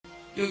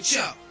Yo,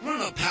 Chuck,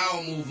 run a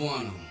power move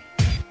on him.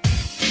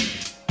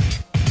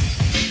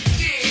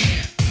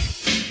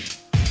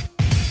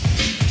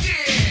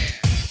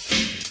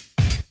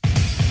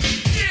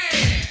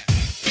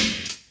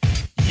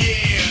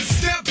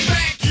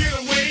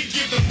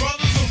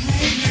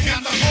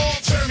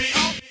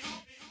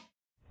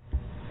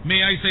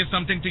 May I say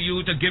something to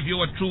you to give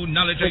you a true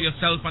knowledge of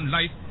yourself and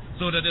life,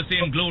 so that the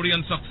same glory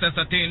and success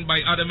attained by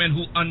other men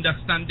who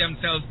understand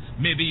themselves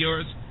may be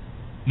yours?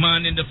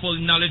 Man in the full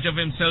knowledge of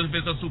himself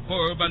is a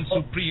superb and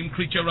supreme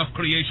creature of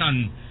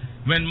creation.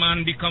 When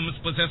man becomes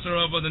possessor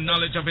of the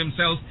knowledge of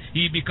himself,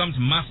 he becomes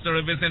master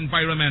of his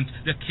environment,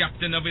 the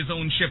captain of his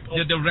own ship,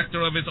 the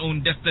director of his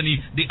own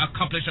destiny, the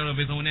accomplisher of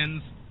his own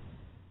ends.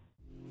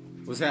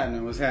 What's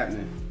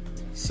happening?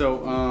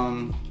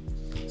 So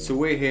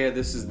we're here.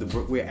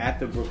 We're at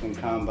the Brooklyn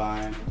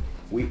Combine.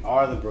 We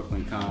are the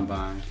Brooklyn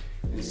Combine.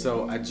 And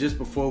so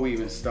before we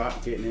even start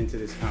getting into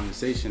this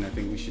conversation, I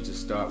think we should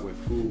just start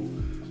with who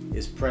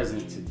is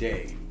present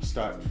today.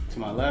 Start to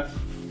my left.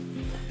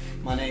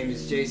 My name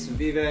is Jason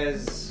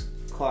Vives,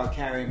 Clark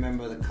Carey,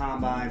 member of the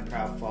Combine,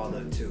 proud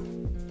father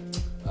too.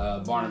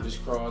 Barnabas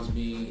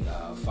Crosby,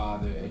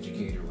 father,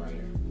 educator,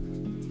 writer.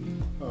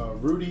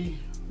 Rudy,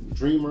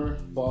 dreamer,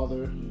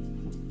 father.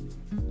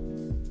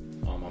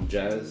 I'm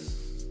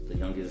Jazz, the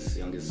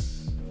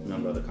youngest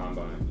member of the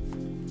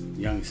Combine.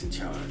 Youngest in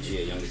charge.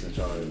 Yeah, youngest in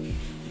charge.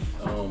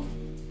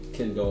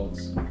 Ken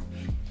Dawes.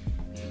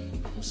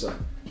 What's up?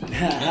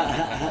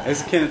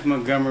 It's Kenneth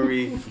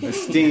Montgomery,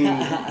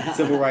 esteemed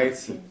civil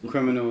rights,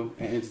 criminal,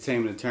 and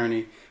entertainment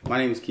attorney. My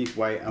name is Keith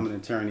White. I'm an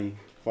attorney,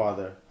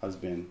 father,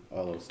 husband,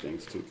 all those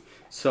things too.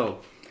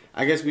 So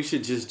I guess we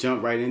should just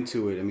jump right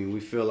into it. I mean, we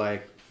feel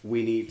like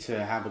we need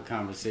to have a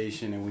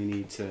conversation, and we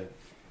need to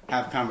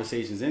have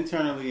conversations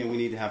internally, and we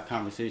need to have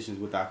conversations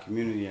with our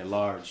community at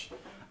large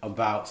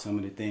about some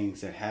of the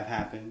things that have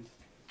happened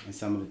and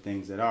some of the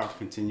things that are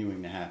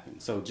continuing to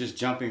happen. So just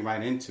jumping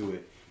right into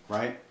it,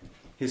 right?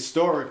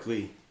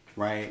 Historically,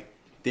 right,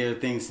 there are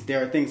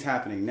things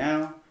happening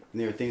now,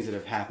 and there are things that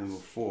have happened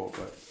before.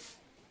 But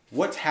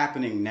what's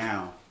happening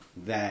now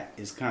that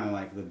is kind of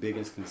like the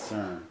biggest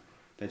concern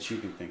that you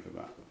can think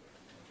about?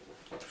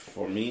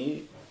 For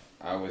me,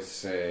 I would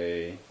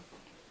say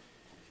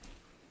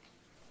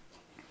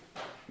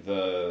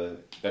there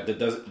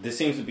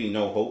seems to be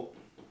no hope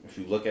if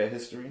you look at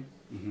history.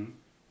 Mm-hmm.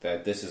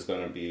 That this is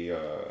going to be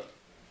a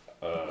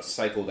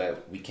cycle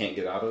that we can't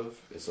get out of.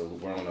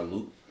 We're on a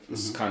loop.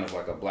 It's kind of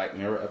like a Black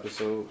Mirror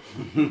episode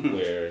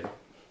where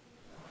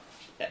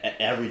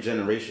every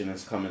generation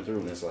is coming through,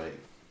 and it's like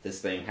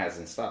this thing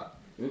hasn't stopped.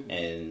 Mm-hmm.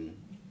 And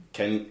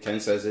Ken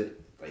says it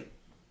like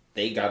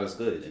they got us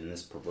good, and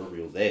this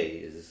proverbial they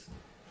is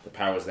the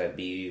powers that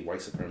be,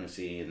 white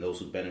supremacy, and those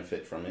who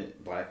benefit from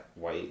it, black,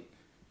 white,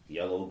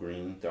 yellow,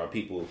 green. There are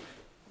people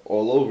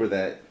all over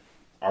that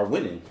are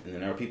winning, and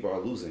then there are people who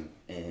are losing.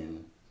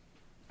 And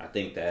I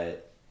think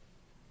that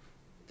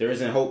there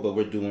isn't hope, but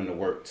we're doing the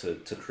work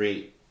to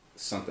create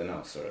something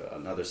else or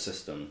another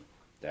system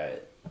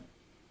that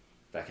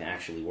can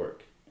actually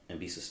work and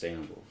be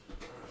sustainable.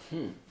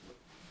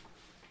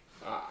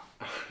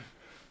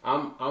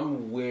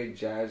 I'm where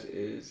Jazz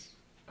is.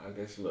 I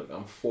guess, look,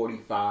 I'm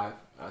 45.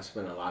 I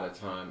spent a lot of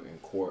time in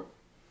court.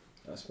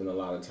 I spent a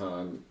lot of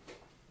time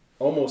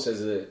almost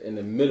in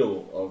the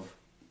middle of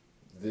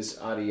this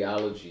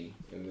ideology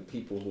and the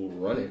people who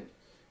run it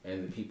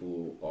and the people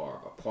who are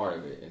a part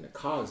of it and the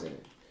cogs in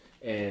it.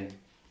 And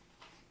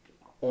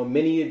on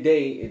many a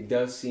day, it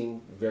does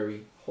seem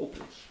very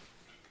hopeless.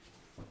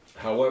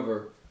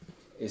 However,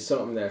 it's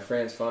something that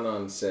Frantz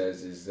Fanon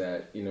says is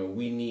that,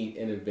 we need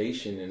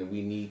innovation and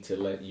we need to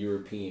let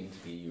Europeans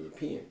be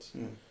Europeans.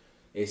 Mm.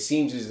 It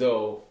seems as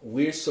though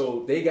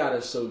they got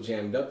us so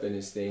jammed up in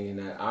this thing, and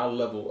that our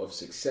level of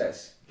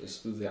success is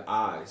through the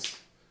eyes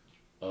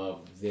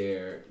of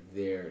their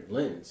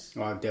lens.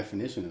 Our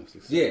definition of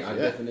success. Yeah, our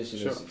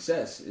definition of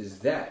success is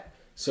that.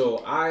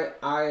 So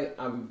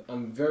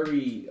I'm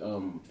very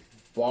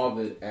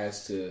bothered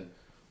as to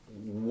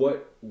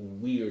what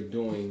we are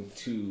doing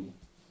to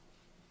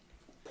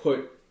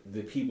put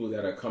the people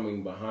that are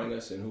coming behind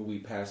us and who we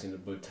passing the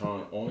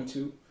baton on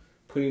to,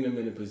 putting them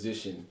in a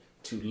position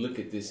to look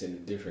at this in a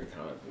different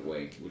kind of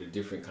way, with a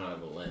different kind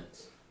of a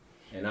lens.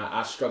 And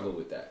I struggle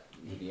with that,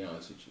 to be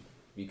honest with you.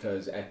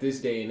 Because at this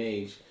day and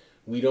age,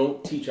 we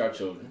don't teach our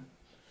children.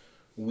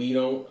 We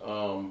don't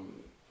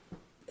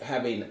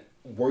have a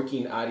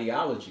working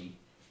ideology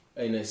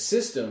in a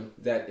system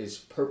that is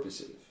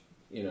purposive,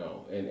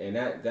 and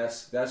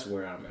that's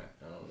where I'm at.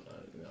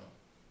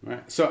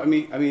 Right. So I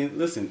mean,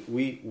 listen,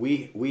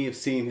 we have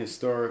seen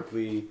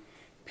historically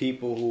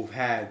people who've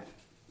had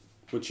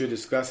what you're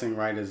discussing,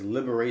 right, as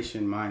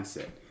liberation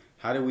mindset.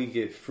 How do we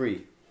get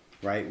free,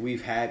 right?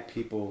 We've had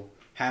people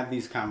have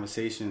these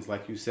conversations,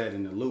 like you said,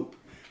 in the loop,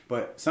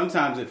 but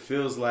sometimes it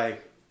feels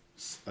like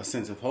a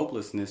sense of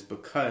hopelessness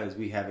because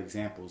we have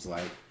examples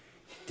like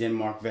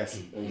Denmark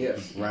Vesey,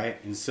 yes,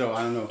 right? And so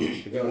I don't know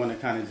if you want to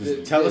kind of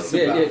just tell us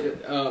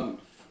about.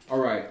 All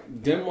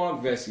right,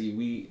 Denmark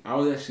Vesey. I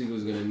was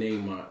gonna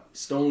name my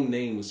stone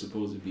name was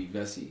supposed to be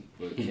Vesey,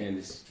 but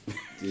Candace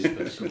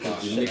did she put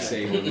the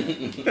nickname on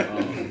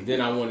it.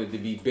 Then I wanted to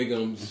be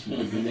Bigums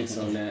with the nicks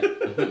on that.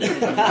 And we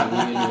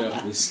ended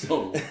up with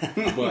Stone.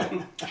 But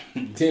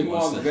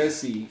Denmark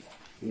Vesey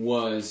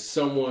was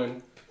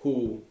someone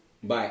who,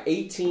 by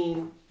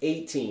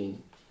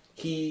 1818,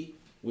 he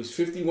was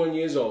 51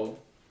 years old.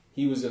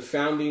 He was a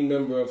founding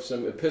member of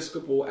some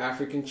Episcopal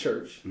African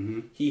church.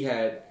 He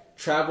had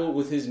traveled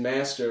with his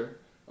master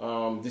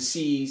the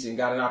seas and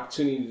got an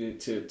opportunity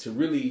to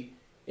really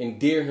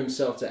endear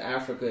himself to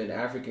Africa and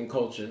African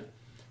culture.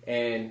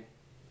 And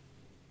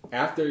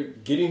after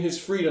getting his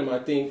freedom, I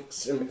think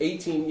some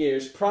 18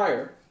 years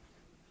prior,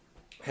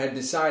 had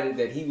decided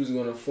that he was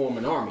going to form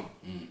an army.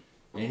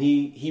 And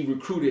he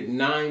recruited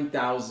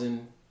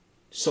 9,000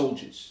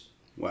 soldiers.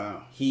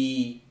 Wow.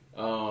 He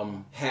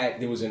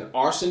there was an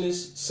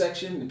arsonist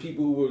section, the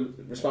people who were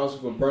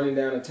responsible for burning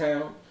down a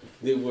town.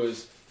 There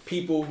was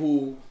people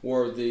who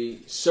were the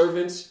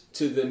servants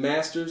to the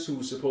masters who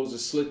were supposed to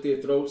slit their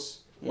throats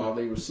while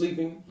they were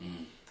sleeping.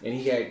 And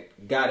he had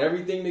got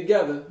everything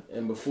together,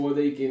 and before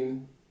they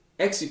can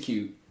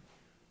execute,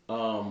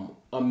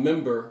 a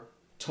member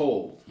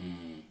told.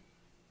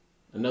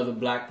 Another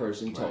black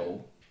person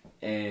told,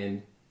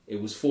 and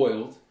it was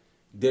foiled.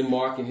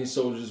 Denmark and his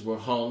soldiers were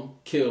hung,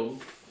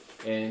 killed,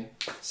 and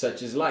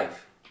such is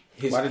life.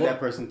 Why did that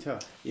person tell?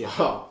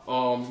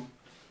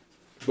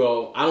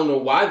 Well, I don't know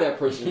why that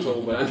person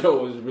told, but I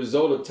know as a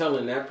result of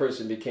telling, that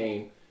person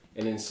became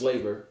an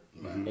enslaver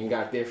and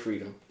got their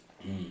freedom.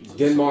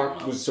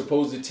 Denmark was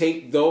supposed to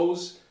take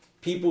those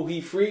people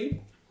he freed,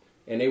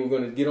 and they were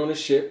going to get on a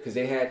ship because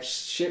they had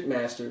ship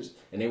masters,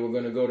 and they were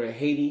going to go to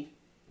Haiti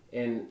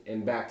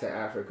and back to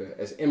Africa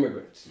as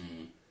immigrants.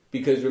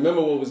 Because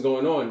remember what was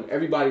going on,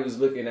 everybody was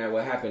looking at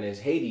what happened as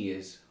Haiti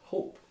as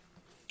hope.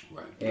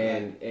 Right.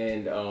 And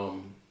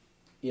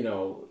you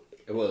know,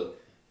 well,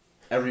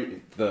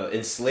 the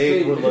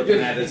enslaved were looking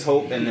at as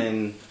hope, and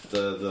then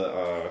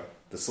the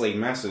slave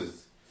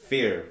masters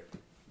fear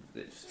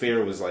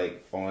was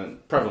like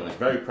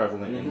very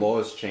prevalent, and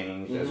laws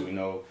changed. As we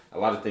know, a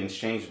lot of things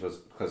changed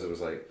because it was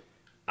like,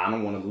 I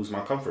don't want to lose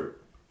my comfort.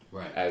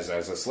 Right. As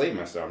a slave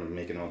master, I'm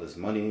making all this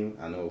money.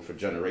 I know for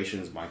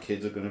generations my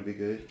kids are going to be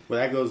good. Well,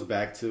 that goes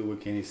back to what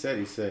Kenny said.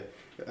 He said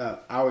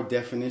our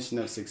definition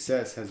of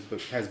success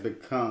has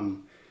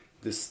become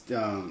this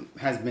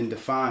has been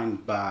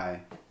defined by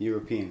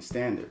European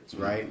standards,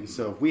 right? And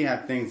so if we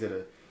have things that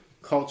are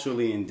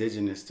culturally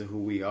indigenous to who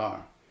we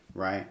are,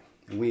 right,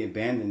 and we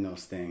abandon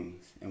those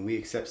things and we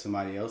accept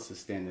somebody else's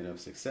standard of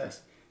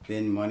success,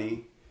 then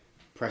money,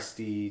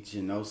 prestige,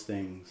 and those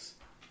things,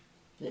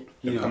 you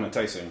know,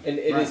 enticing. And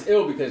it is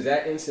ill because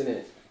that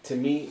incident, to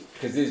me,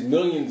 because there's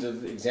millions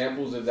of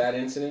examples of that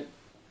incident,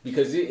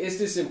 because it's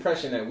this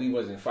impression that we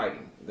wasn't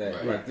fighting,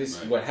 that like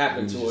this what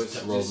happened to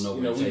us. Just,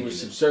 you know, we were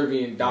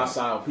subservient,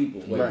 docile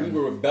people. Like we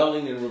were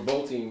rebelling and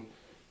revolting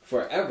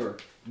forever.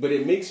 But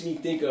it makes me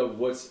think of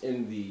what's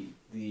in the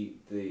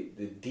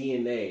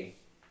DNA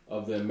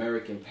of the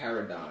American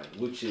paradigm,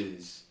 which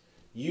is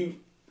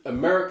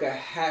America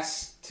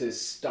has to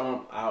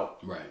stomp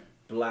out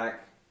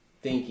black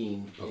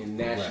thinking and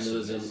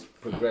nationalism,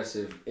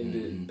 progressive,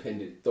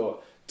 independent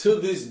thought. To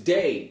this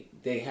day,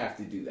 they have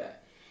to do that.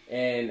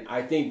 And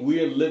I think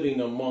we're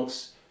living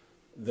amongst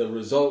the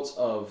results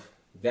of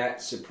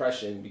that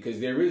suppression, because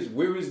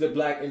where is the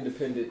black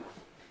independent,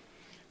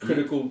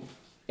 critical,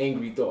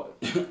 angry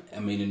thought? I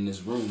mean, in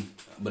this room.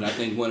 But I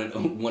think one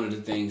of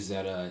the things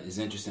that is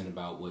interesting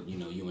about what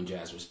you and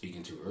Jazz were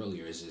speaking to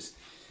earlier is just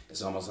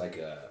it's almost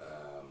like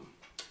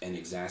an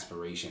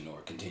exasperation or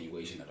a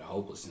continuation of the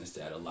hopelessness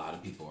that a lot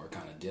of people are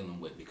kind of dealing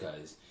with,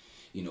 because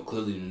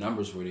clearly the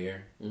numbers were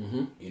there.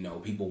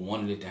 People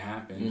wanted it to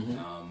happen,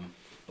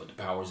 but the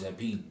powers that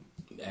be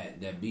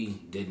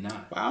did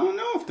not. Well, I don't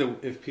know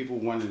if people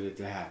wanted it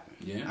to happen.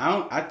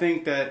 Yeah, I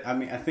think that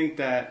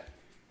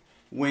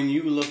when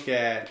you look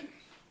at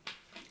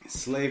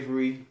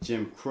slavery,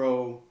 Jim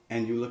Crow,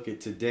 and you look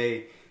at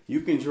today,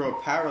 you can draw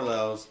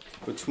parallels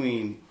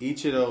between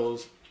each of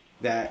those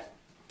that's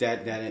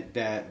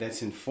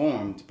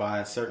informed by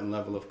a certain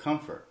level of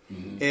comfort.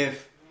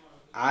 If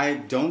I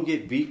don't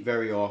get beat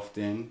very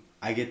often,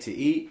 I get to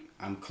eat,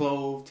 I'm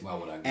clothed, why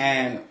would I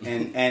and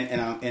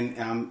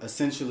I'm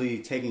essentially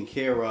taken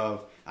care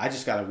of. I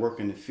just got to work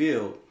in the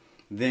field.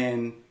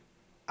 Then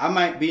I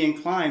might be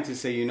inclined to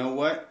say, you know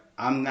what?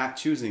 I'm not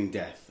choosing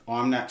death, or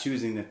I'm not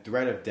choosing the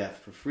threat of death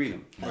for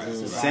freedom.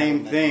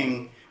 Same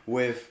thing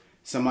with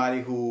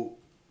somebody who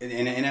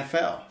in the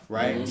NFL,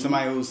 right?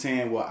 Somebody who's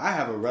saying, well, I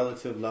have a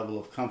relative level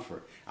of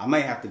comfort. I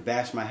might have to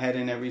bash my head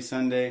in every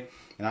Sunday,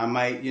 and I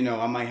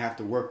might have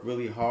to work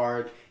really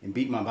hard and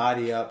beat my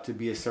body up to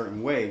be a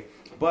certain way.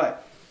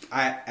 But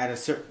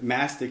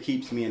master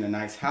keeps me in a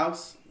nice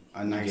house,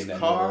 a nice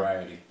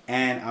car,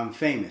 and I'm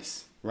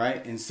famous,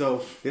 right? And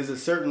so there's a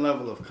certain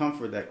level of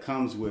comfort that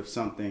comes with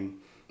something,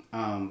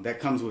 that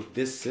comes with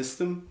this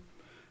system,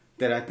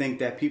 that I think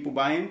that people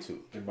buy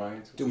into.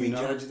 Do we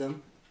judge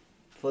them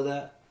for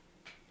that?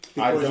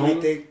 I Because don't.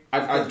 we think, I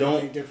because we don't.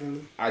 think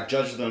differently. I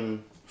judge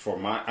them for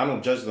my. I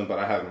don't judge them, but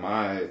I have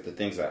the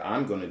things that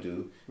I'm going to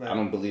do. Right. I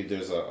don't believe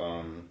there's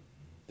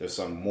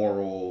some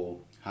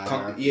moral.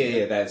 Hierarchy.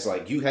 Yeah. That's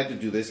like you had to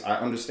do this. I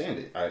understand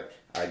it.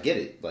 I get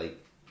it. Like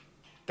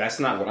that's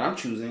not what I'm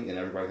choosing, and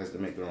everybody has to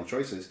make their own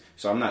choices.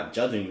 So I'm not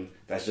judging.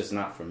 That's just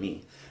not for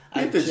me.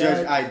 You have to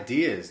judge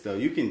ideas, though.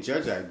 You can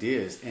judge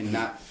ideas and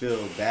not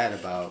feel bad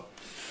about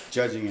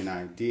judging an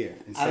idea.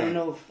 And I don't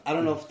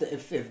saying, know.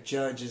 If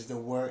judge is the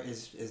word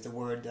is the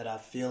word that I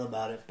feel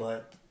about it.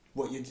 But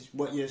what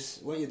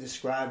you're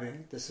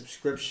describing, the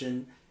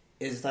subscription,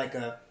 is like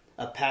a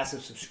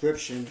passive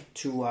subscription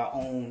to our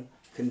own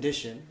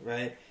condition,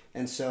 right?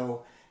 And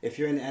so if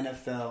you're in the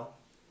NFL,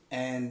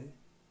 and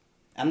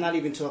I'm not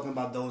even talking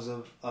about those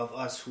of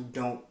us who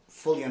don't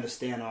fully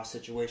understand our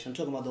situation. I'm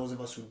talking about those of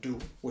us who do,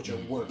 which are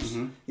worse.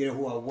 You know,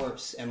 who are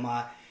worse in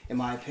my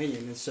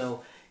opinion. And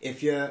so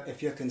if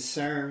you're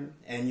concerned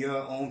and your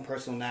own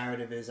personal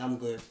narrative is I'm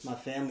good, my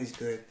family's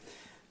good,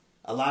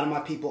 a lot of my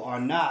people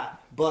are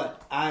not,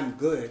 but I'm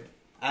good.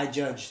 I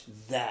judge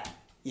that.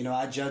 You know,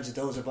 I judge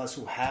those of us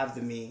who have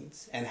the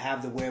means and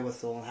have the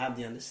wherewithal and have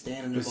the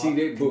understanding of our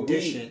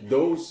condition,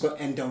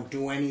 and don't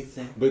do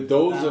anything. But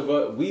those of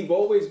us, we've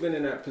always been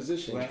in that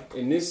position. Right.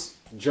 In this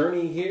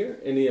journey here,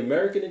 in the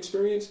American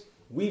experience,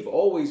 we've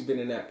always been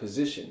in that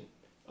position.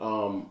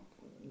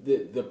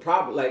 The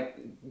problem, like,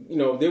 you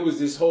know, there was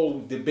this whole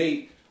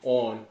debate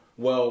on,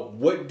 well,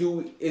 what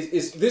do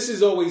this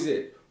is always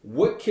it.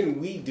 What can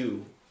we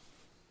do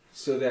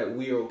so that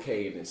we're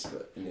okay in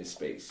this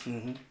space?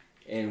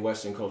 In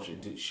Western culture,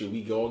 should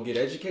we go and get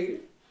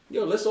educated?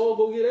 Yo, let's all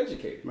go get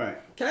educated. right.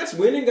 Cats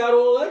went and got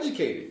all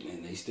educated.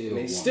 And they still.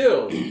 They want-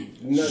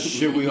 still.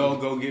 Should we all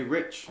go get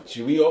rich?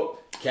 Should we all?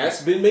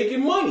 Cats been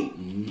making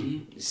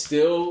money.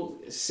 Still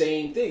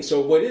same thing.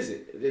 So what is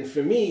it? And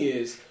for me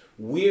is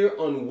we're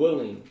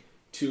unwilling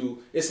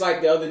to. It's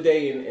like the other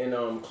day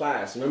in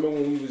class. Remember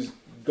when we was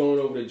going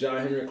over the John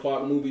Henrik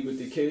Clark movie with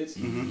the kids,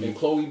 and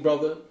Chloe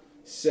brother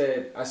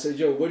said, I said,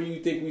 yo, what do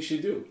you think we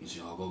should do?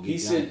 Y'all go get He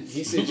said,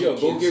 guns. yo,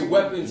 go get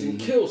weapons and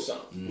kill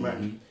something. Right.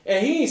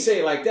 And he didn't say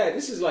it like that.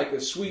 This is like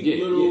a sweet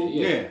little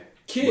Yeah.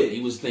 kid. But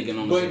he was thinking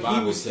on the But survival.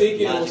 he was tip.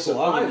 thinking on Logical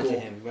argument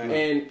survival. to him,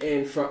 right.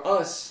 And for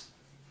us,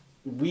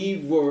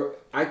 we were,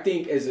 I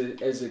think as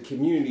a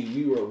community,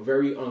 we were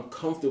very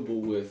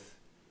uncomfortable with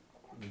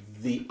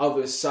the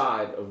other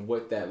side of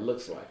what that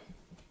looks like.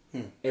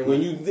 And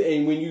when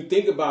you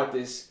think about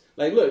this,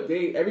 like, look,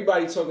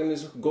 everybody talking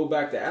this go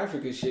back to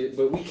Africa shit,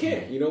 but we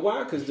can't. You know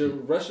why? Because the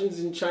Russians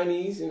and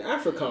Chinese and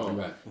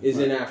Afrikaan is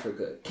in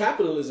Africa.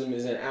 Capitalism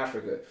is in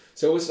Africa.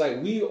 So it's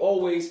like we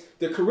always,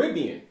 the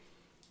Caribbean,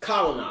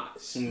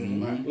 colonized.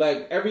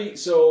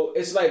 So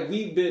it's like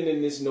we've been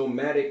in this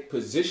nomadic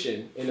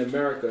position in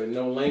America,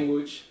 no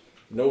language,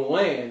 no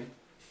land,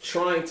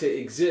 trying to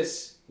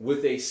exist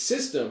with a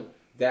system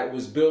that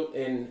was built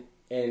in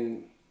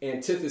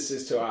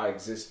antithesis to our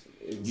existence.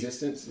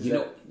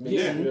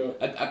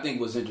 I think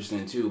what's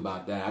interesting too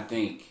about that, I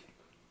think,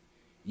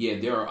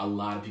 there are a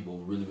lot of people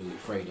really, really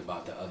afraid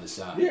about the other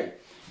side. Yeah.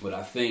 But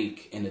I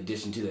think, in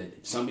addition to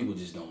that, some people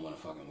just don't want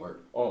to fucking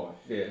work. Oh,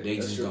 yeah. They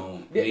that's just true. don't.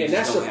 Yeah, They and just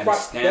that's don't the have pro-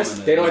 the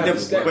stamina. they don't to have do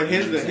the stamina.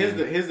 it.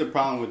 But here's the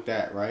problem with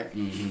that, right?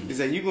 Is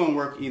that you're gonna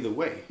work either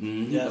way.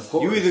 Yes. Of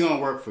course. You either gonna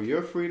work for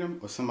your freedom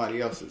or somebody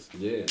else's.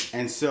 Yeah.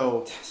 And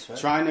so, right.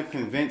 trying to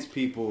convince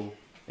people,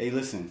 hey,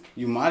 listen,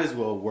 you might as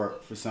well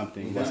work for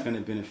something that's Right. going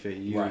to benefit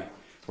you,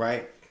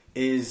 Right.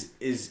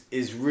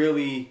 is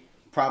really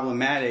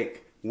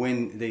problematic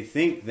when they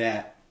think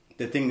that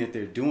the thing that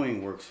they're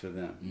doing works for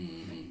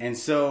them, and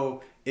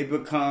so it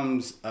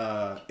becomes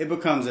a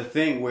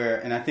thing where,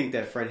 and I think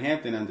that Fred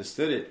Hampton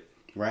understood it,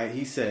 right?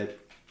 He said,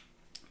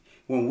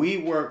 when we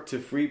work to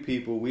free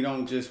people, we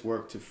don't just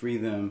work to free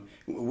them.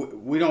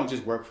 We don't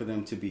just work for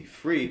them to be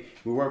free.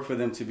 We work for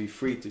them to be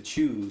free to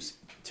choose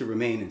to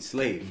remain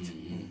enslaved,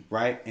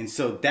 right? And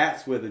so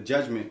that's where the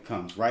judgment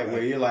comes, right?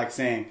 Where you're like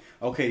saying,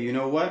 okay, you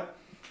know what?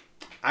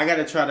 I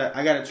gotta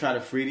try to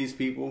free these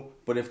people,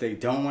 but if they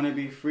don't want to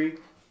be free,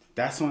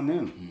 that's on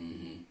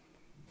them.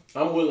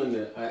 I'm willing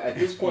to. At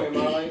this point in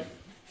my life,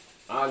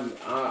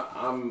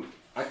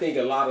 I think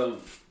a lot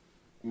of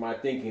my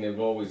thinking have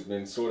always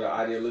been sort of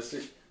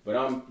idealistic, but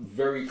I'm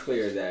very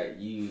clear that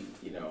you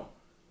know,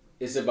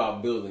 it's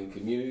about building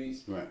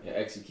communities Right. and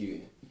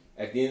executing.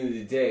 At the end of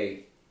the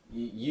day,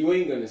 you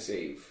ain't gonna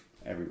save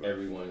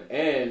everyone.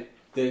 And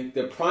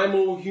the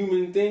primal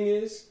human thing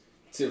is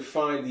to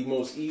find the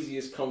most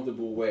easiest,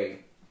 comfortable way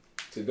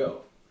to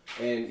go.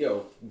 And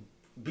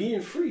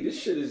being free,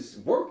 this shit is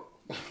work.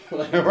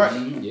 Like,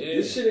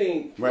 This shit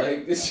ain't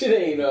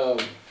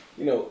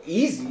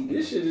easy.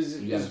 This shit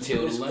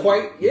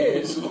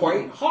is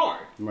quite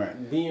hard.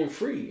 Right. Being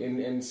free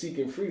and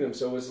seeking freedom.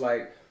 So it's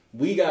like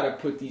we gotta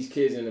put these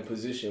kids in a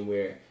position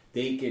where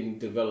they can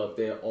develop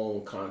their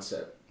own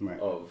concept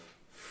of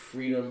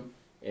freedom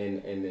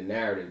and the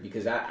narrative.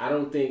 Because I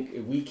don't think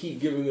if we keep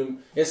giving them,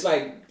 it's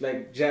like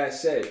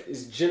Jazz said,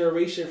 it's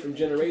generation from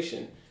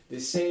generation. The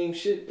same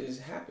shit is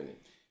happening.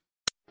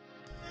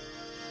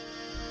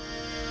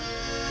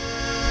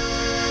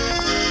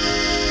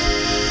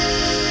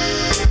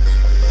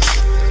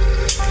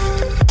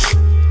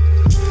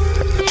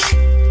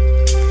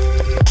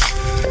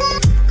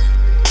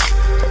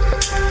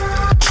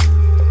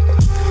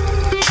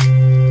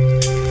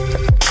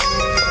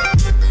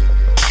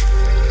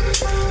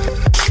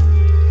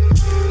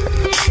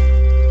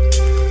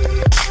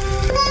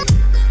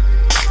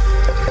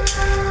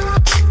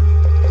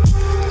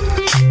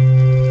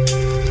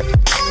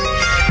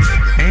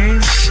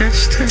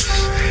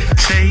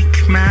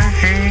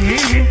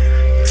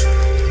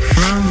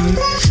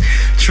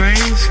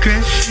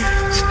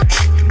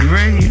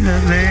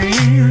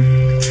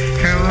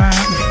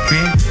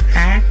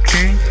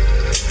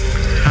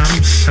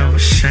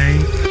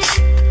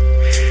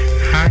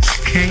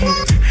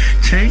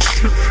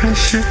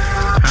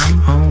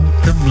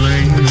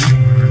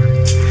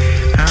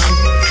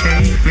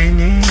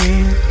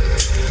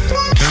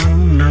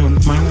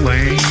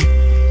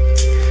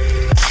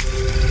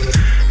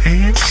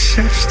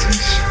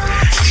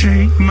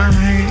 my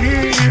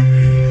hand,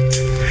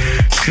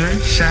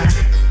 'cause I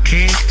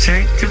can't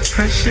take the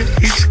pressure,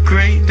 it's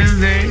greater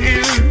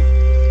than.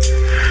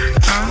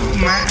 Oh,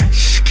 my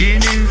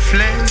skin and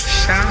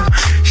flesh, I'm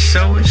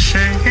so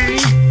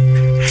ashamed.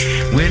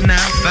 When I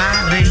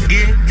finally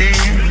get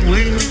there,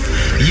 will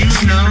you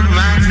know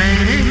my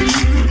name?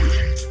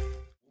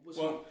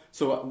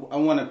 So I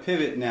want to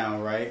pivot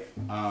now, right?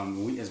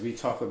 As we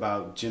talk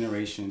about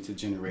generation to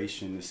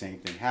generation, the same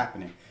thing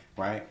happening,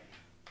 right?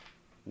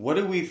 What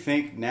do we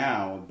think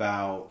now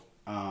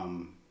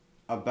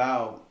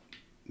about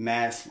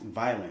mass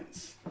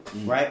violence,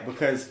 right?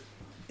 Because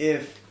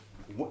if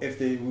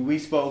we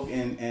spoke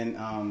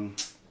and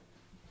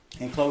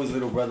Chloe's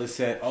little brother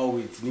said, "Oh,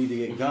 we need to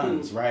get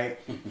guns," right?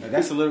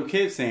 That's a little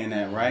kid saying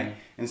that, right?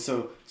 And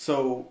so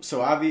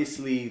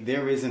obviously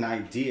there is an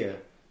idea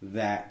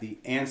that the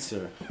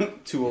answer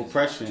to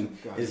oppression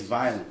is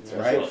violence,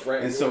 right?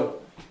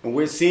 And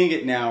we're seeing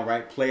it now,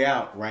 right, play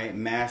out, right,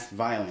 mass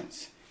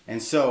violence.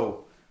 And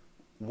so,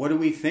 what do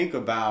we think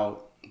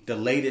about the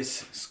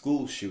latest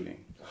school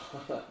shooting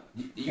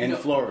in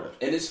Florida?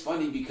 And it's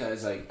funny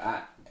because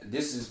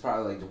this is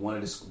probably like one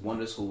of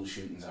the school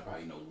shootings I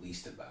probably know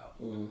least about.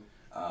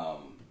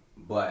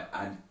 But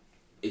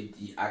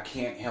I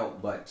can't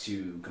help but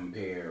to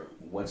compare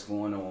what's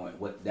going on,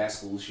 what that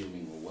school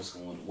shooting, or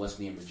what's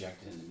being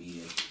projected in the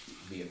media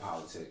via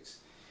politics,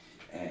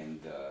 and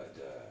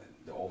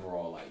the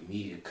overall like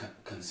media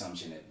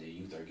consumption that the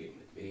youth are getting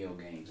with video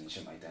games and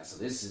shit like that. So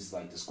this is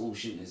like the school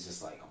shooting is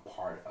just like a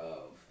part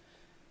of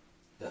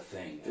the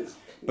thing.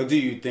 But do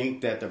you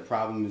think that the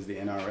problem is the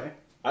NRA?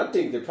 I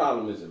think the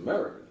problem is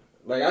America.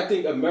 Like, I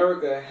think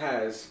America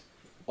has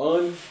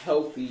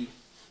unhealthy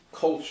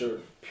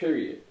culture,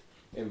 period.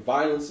 And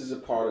violence is a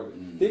part of it.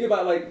 Think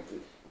about, like,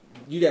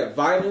 you got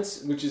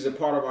violence, which is a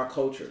part of our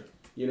culture.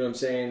 You know what I'm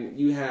saying?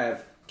 You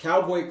have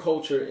cowboy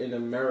culture in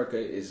America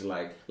is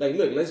like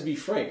look, let's be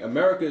frank.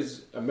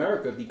 America's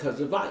America because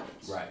of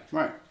violence.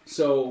 Right.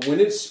 So when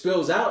it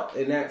spills out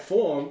in that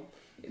form,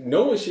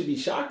 no one should be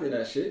shocked in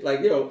that shit.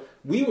 Like,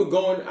 we were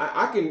going,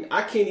 I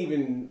can't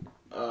even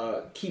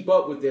keep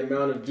up with the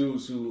amount of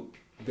dudes who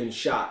been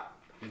shot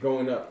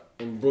growing up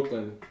in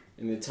Brooklyn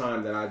in the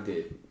time that I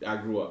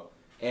grew up.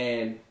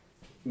 And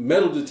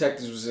metal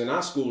detectors was in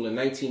our school in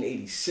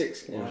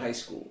 1986 in high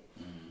school.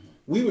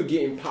 We were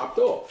getting popped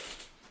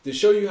off. To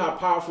show you how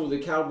powerful the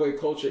cowboy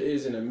culture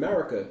is in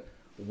America,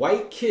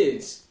 white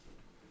kids,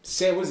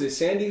 was it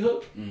Sandy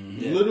Hook?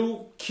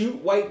 Little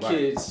cute white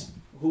kids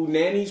who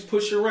nannies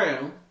push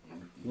around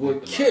were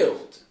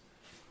killed.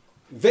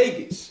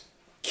 Vegas,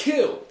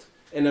 killed.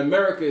 And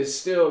America is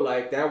still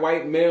like, that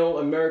white male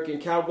American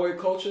cowboy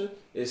culture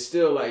is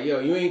still like, yo,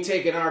 you ain't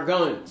taking our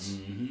guns.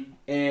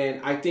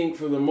 And I think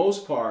for the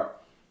most part,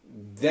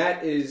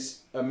 that is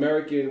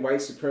American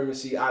white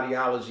supremacy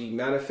ideology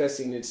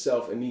manifesting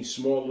itself in these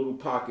small little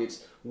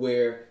pockets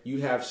where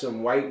you have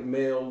some white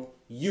male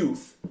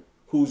youth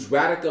who's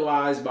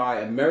radicalized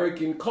by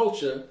American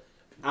culture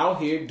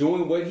out here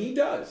doing what he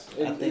does.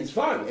 And it's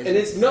fine. And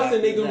it's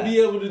nothing they're going to be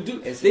able to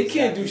do. They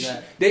can't do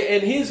shit.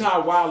 And here's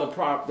how wild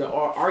the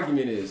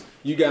argument is.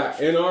 You got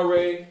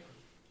NRA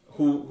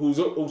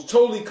who's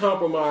totally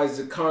compromised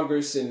the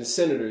Congress and the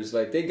senators.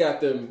 Like, they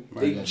got them,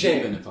 they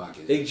jam.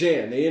 They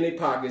jam. They in their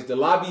pockets. The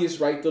lobbyists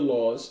write the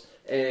laws.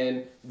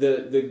 And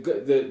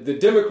the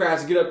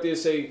Democrats get up there and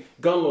say,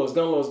 gun laws,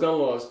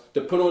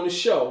 to put on the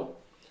show.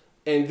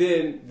 And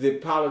then the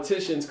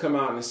politicians come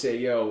out and say,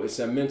 yo, it's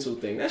a mental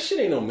thing. That shit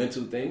ain't no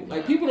mental thing.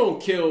 Like, people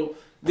don't kill.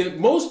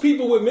 Most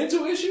people with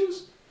mental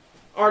issues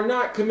are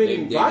not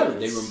committing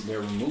violence. They're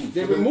removed.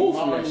 They're removed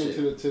from that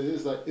shit. To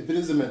this, like, if it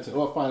is a mental,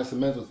 well, fine, it's a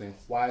mental thing.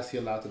 Why is he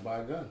allowed to buy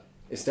a gun?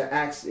 It's the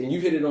access. And you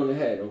hit it on the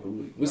head, Uncle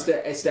Louis.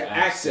 It's the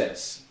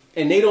access.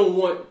 And they don't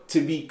want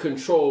to be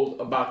controlled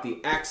about the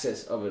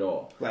access of it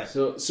all. Right.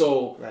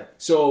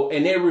 So,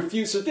 and they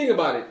refuse. So think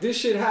about it. This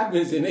shit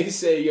happens, and they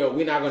say, "Yo,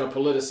 we're not going to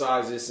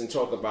politicize this and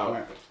talk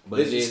about.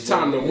 But it's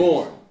time to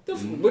mourn."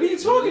 What are you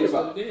talking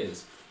about? It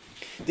is.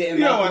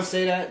 Didn't Malcolm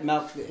say that?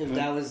 Malcolm,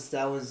 that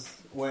was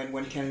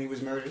when Kennedy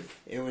was murdered.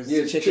 It was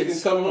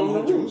chickens coming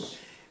home to roost.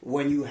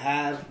 When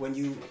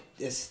you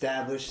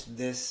establish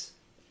this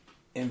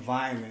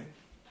environment.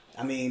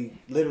 I mean,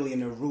 literally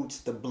in the roots,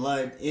 the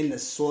blood in the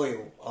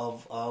soil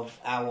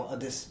of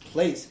this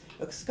place,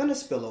 it's gonna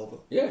spill over.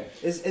 Yeah,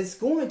 it's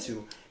going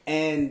to,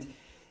 and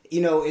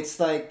it's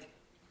like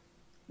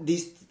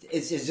these.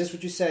 It's just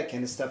what you said,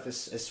 Ken. This stuff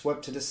is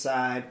swept to the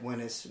side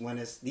when it's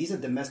these are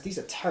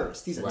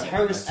terrorists. These are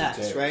terrorist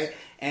acts, right?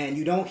 And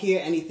you don't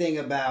hear anything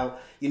about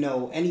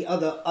any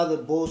other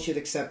bullshit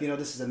except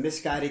this is a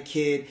misguided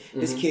kid.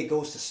 This kid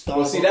goes to Starbucks.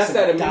 Well, see, that's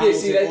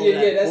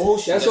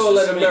that's all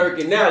that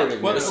American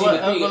narrative. Well,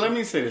 let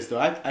me say this though.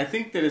 I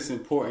think that it's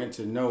important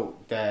to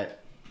note that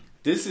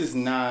this is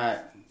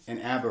not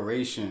an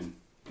aberration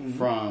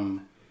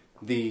from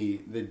the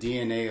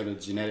DNA or the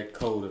genetic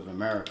code of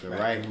America,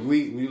 right?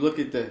 We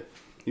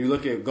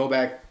go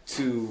back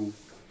to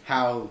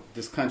how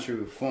this country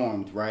was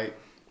formed, right?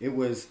 It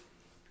was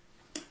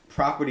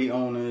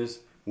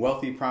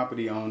wealthy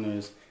property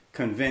owners,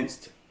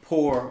 convinced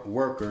poor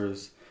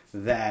workers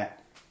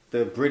that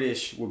the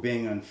British were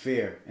being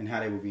unfair in how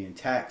they were being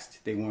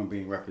taxed. They weren't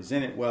being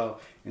represented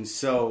well. And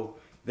so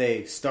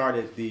they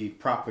started the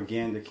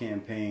propaganda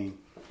campaign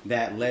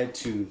that led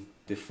to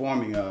the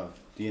forming of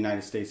the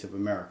United States of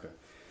America.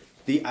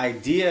 The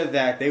idea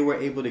that they were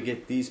able to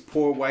get these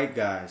poor white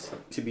guys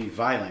to be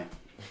violent,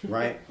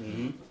 right,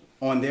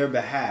 on their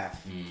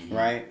behalf,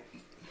 right,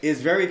 is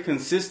very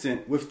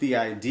consistent with the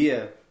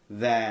idea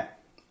that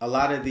a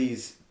lot of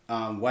these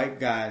white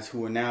guys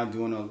who are now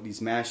doing all these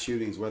mass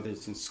shootings, whether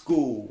it's in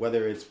school,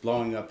 whether it's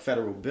blowing up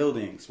federal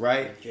buildings,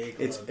 right?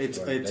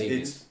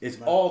 It's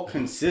all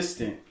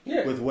consistent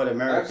with what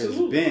America's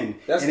been.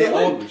 That's and the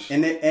language.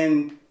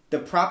 And the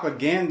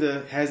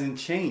propaganda hasn't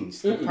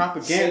changed. The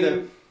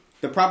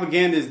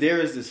propaganda is there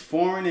is this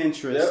foreign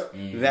interest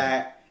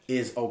that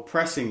is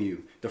oppressing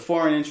you. The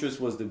foreign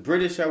interest was the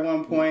British at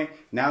one point.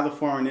 Now the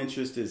foreign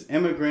interest is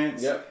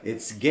immigrants.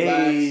 It's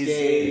gays.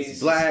 It's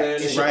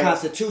blacks. It's right? your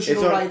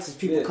constitutional rights. It's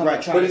people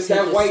coming trying but to it's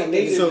that white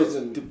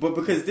nativism. But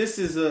because this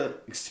is a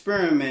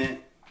experiment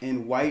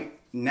in white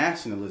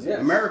nationalism. Yes.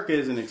 America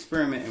is an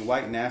experiment in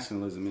white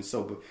nationalism. And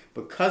so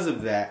because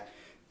of that,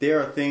 there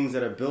are things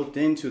that are built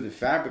into the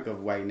fabric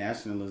of white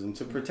nationalism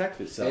to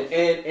protect itself.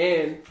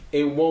 And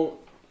it won't,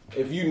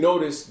 if you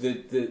notice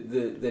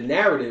the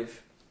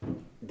narrative,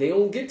 they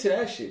don't get to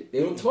that shit. They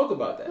don't talk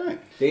about that. Right.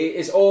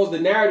 The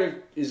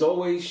narrative is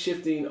always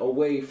shifting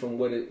away from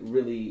what it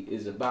really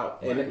is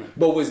about.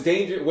 But what's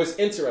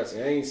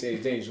interesting, I ain't saying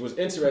it's dangerous. What's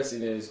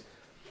interesting is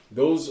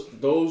those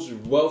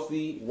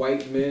wealthy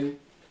white men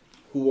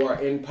who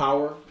are in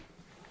power,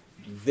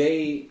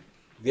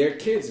 their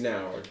kids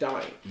now are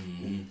dying.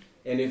 Mm-hmm.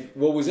 And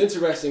what was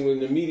interesting when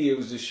the media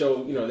was to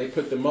show, they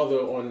put the mother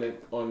on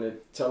the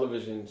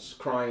television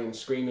crying,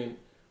 screaming,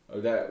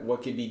 that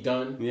what could be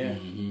done. Yeah.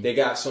 Mm-hmm. They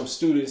got some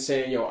students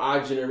saying,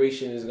 our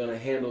generation is going to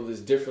handle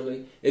this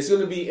differently. It's going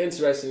to be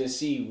interesting to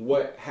see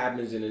what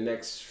happens in the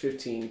next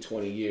 15,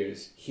 20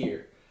 years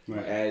here.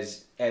 Right.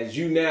 As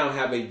you now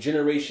have a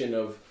generation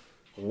of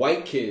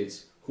white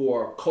kids who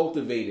are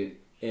cultivated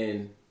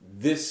in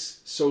this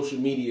social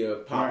media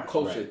pop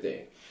culture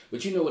thing.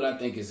 But you know what I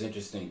think is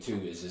interesting too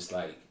is just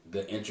like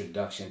the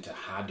introduction to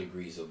high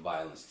degrees of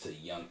violence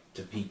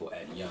to people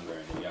at younger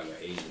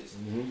ages,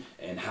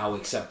 and how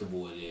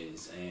acceptable it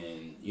is,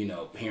 and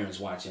parents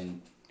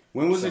watching.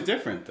 When was it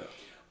different though?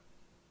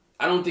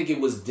 I don't think it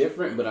was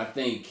different, but I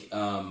think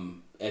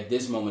at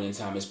this moment in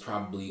time, it's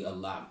probably a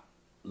lot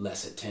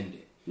less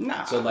attended.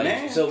 Nah, so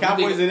man.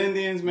 Cowboys and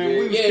Indians, man.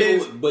 We was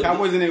kids.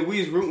 Cowboys and Indians. We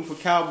was rooting for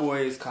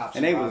cowboys,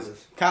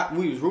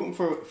 we was rooting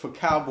for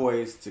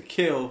cowboys to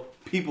kill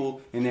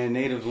people in their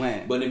native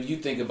land. But if you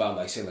think about,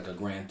 like a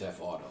Grand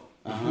Theft Auto,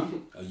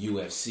 a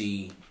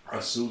UFC, I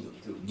sue them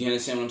too. Do you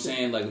understand what I'm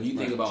saying? Like if you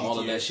think about all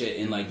of that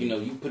shit, and like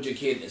you put your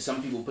kid.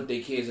 Some people put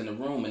their kids in a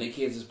room, and their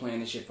kids is playing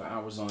this shit for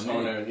hours on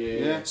end.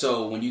 Yeah.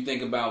 So when you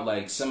think about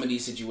like some of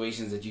these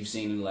situations that you've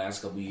seen in the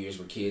last couple of years,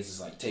 where kids is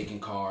like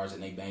taking cars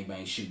and they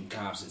bang shooting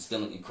cops and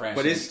stealing and crashing.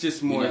 But it's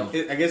just more.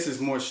 I guess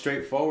it's more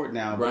straightforward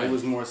now. But it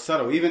was more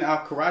subtle. Even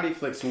our karate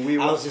flicks when we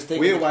were watching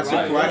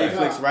karate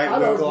flicks, right? I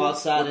don't go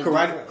outside.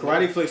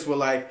 Karate flicks were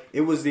like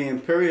it was the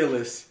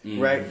imperialists,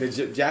 right?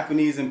 The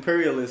Japanese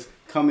imperialists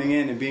coming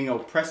in and being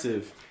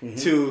oppressive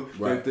to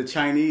the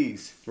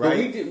Chinese,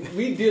 right? But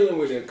we dealing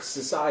with a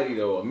society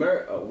though.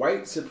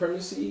 White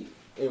supremacy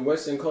in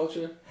Western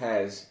culture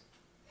has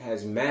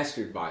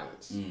mastered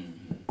violence.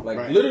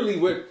 Literally,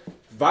 what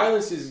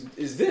violence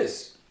is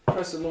this?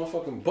 Press the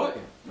motherfucking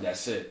button.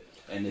 That's it.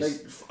 And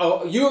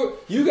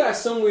you got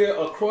somewhere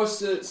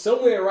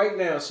somewhere right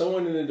now,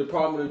 someone in the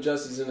Department of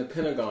Justice in the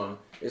Pentagon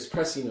is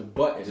pressing a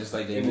button, just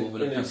like they're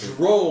moving, and a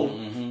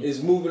drone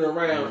is moving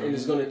around and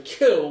is going to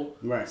kill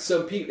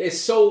some people.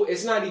 It's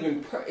not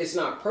even it's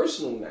not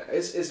personal now.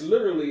 It's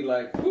literally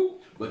like.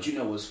 Whoop. But you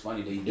know what's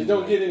funny? They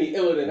don't get any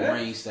iller than that.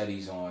 Brain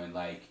studies on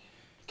like,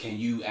 can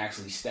you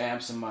actually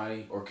stab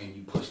somebody or can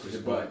you push this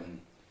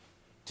button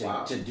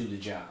to do the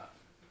job,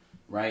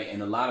 right?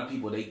 And a lot of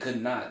people they could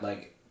not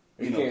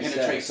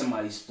penetrate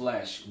somebody's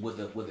flesh with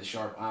a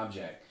sharp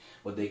object,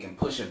 but they can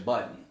push a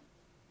button.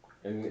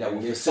 That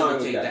will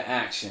facilitate the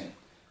action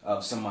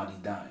of somebody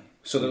dying.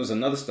 So there was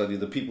another study.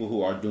 The people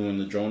who are doing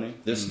the droning,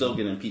 they're still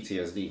getting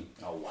PTSD.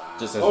 Oh wow!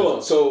 Hold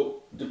on.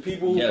 So the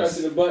people who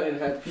pressing the button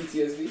have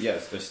PTSD?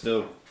 Yes, they're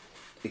still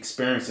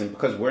experiencing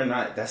because we're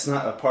not. That's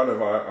not a part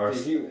of our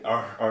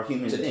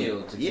human to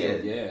thing. Kill,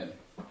 yeah.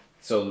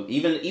 So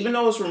even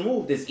though it's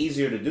removed, it's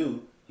easier to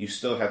do. You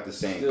still have the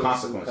same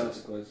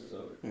consequences.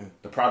 Of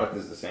it. The product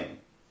is the same.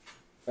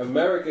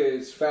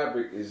 America's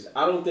fabric is.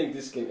 I don't think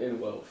this can end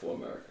well for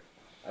America.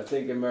 I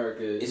think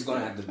America is going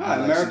to have to be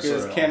America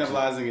is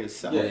cannibalizing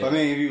itself. Yeah. I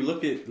mean, if you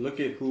look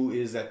at who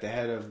is at the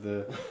head of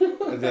the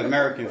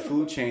American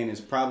food chain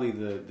is probably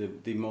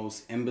the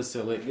most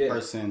imbecilic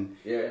person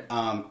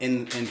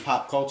in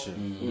pop culture,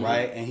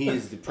 right? And he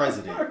is the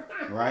president,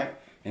 right?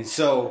 And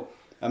so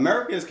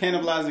America is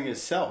cannibalizing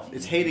itself.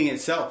 It's hating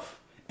itself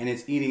and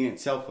it's eating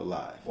itself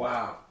alive.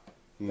 Wow.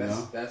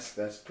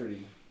 That's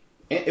pretty.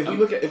 And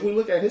if we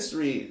look at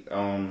history,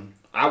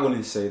 I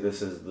wouldn't say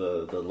this is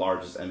the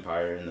largest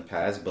empire in the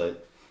past,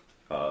 but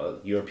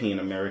European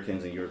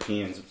Americans and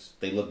Europeans,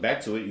 they look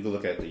back to it. You can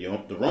look at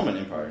the Roman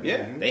Empire.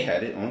 Yeah. They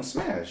had it on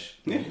smash.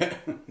 Yeah.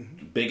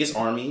 Biggest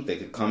army, they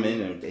could come in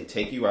and they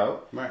take you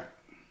out. Right.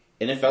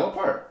 And it fell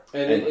apart.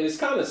 And it's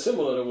kind of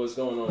similar to what's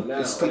going on now.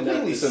 It's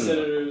completely similar.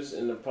 The senators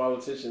and the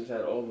politicians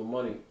had all the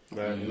money.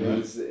 Right.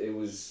 It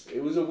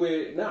was a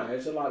weird.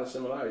 There's a lot of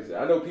similarities.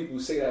 I know people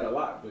say that a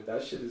lot, but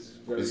that shit is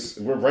very.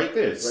 We're right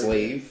there. Right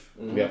Slave.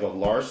 there. Mm-hmm. We have a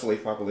large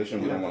slave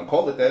population. We don't want to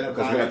call it that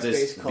because we have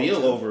this Violence-based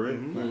feel culture. over it.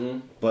 Mm-hmm.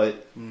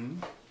 But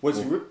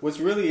What's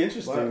really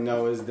interesting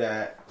though is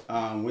that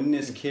when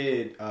this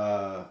kid,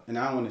 and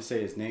I don't want to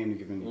say his name to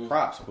give him any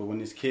props, but when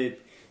this kid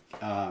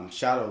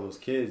shot all those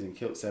kids and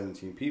killed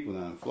 17 people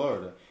down in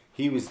Florida,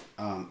 he was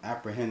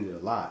apprehended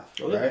alive,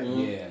 right?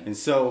 Yeah. And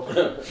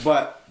so,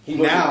 but He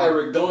wasn't now,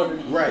 Eric Garner.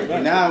 right?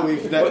 But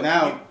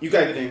now you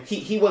got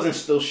he wasn't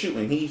still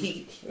shooting.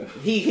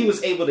 He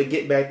was able to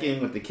get back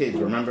in with the kids.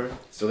 Remember,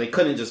 so they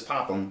couldn't just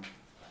pop him.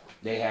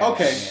 They had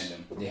Okay. to apprehend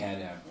him. They had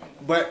to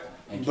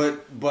apprehend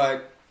him.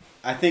 But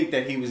I think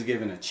that he was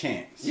given a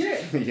chance. Yeah.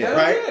 Yeah. Hell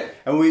Right. yeah.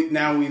 And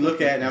we look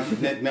at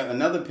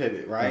another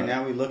pivot. Right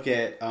now we look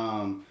at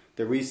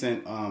the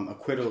recent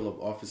acquittal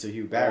of Officer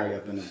Hugh Barry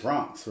up in the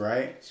Bronx.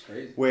 Right. It's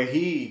crazy. Where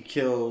he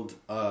killed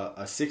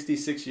a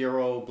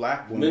 66-year-old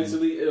black woman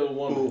Mentally ill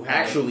woman. who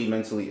Actually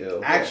mentally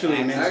ill.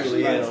 actually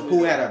mentally ill, mentally who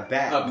ill. had a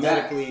bat. A bat.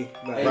 Medically,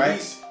 And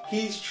Right.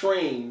 he's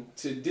trained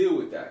to deal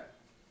with that.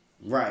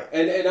 Right.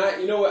 And I,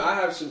 you know what? I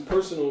have some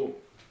personal.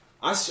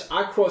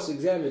 I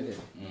cross-examined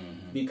him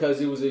because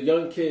it was a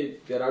young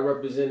kid that I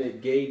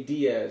represented, Gabe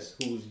Diaz,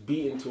 who was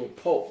beaten to a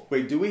pulp.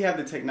 Wait, do we have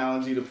the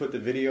technology to put the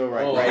video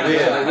right Oh, right yeah,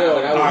 there?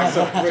 yo, that All right, was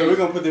so great. we're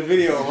gonna put the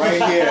video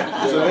right here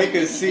so they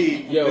can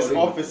see Yo, this they-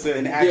 officer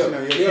in action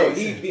on your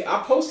case.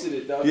 I posted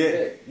it the other Yeah.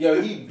 day.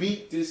 Yo, he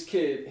beat this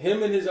kid,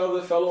 him and his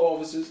other fellow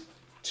officers,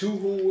 two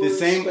who were The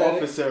same Hispanic,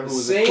 officer who the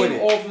was same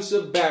acquitted.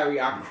 officer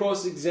Barry. I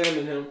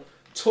cross-examined him,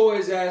 tore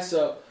his ass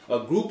up. A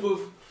group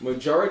of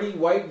majority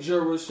white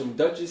jurors from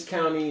Dutchess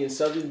County and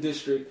Southern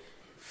District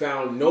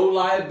found no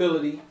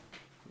liability,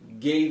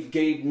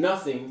 gave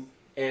nothing,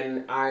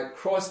 and I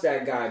crossed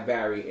that guy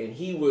Barry, and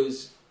he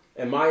was,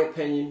 in my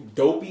opinion,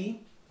 dopey,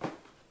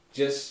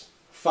 just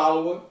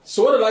follower,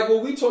 sort of like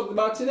what we talked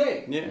about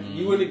today. Yeah.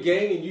 You in a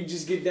gang and you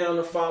just get down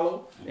to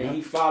follow, and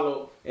he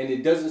followed, and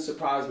it doesn't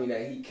surprise me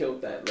that he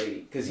killed that lady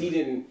because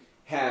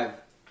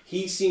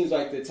he seems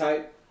like the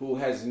type who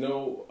has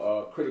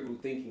no critical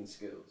thinking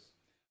skills.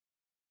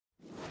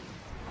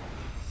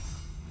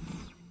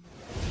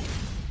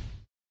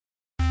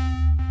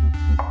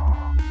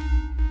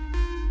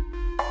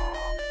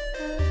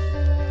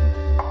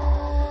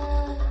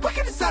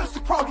 Wicked as silence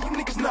to proud, you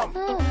niggas numb.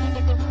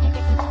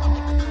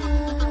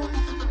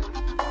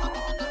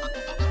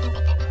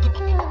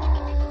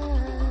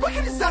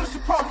 Wicked as silence to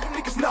proud, you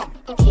niggas numb.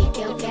 Kick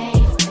your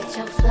games, bitch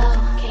your flow.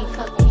 Can't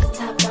fuck with the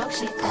top dog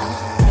shit though.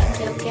 Kick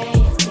your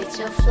games, bitch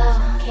your flow.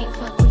 Can't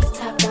fuck with the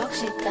top dog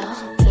shit though.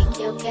 Kick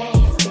your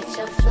games, bitch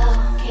your flow.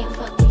 Can't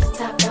fuck with the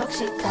top dog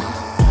shit though.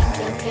 Kick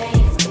your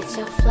games, bitch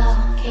your flow.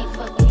 Can't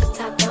fuck with the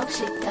top dog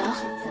shit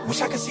though.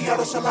 Wish I could see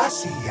Haile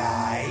Selassie.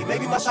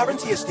 Maybe my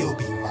sovereignty will still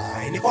be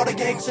mine. If all the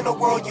gangs in the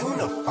world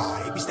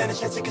unify, we stand a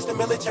chance against the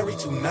military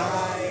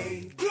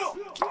tonight.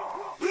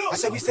 I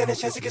said we stand a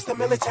chance against the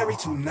military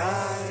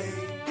tonight.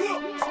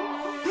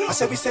 I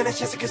said we stand a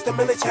chance against the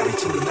military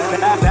tonight.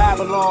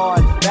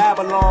 Babylon,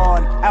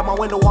 Babylon. At my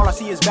window, all I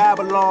see is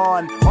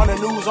Babylon. On the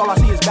news, all I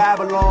see is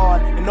Babylon.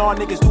 And all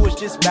niggas do is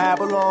just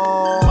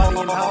Babylon.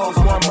 Money and hoes,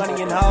 more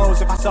money and hoes.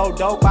 If I sold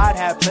dope, I'd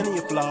have plenty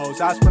of flows.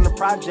 I was from the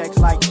projects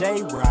like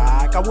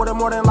J-Rock. I would've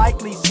more than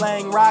likely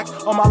slang rocks.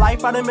 All my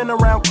life, I done been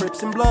around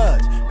Crips and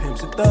Bloods,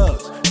 Pimps and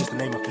Thugs. Just to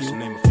name a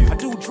few. I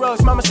do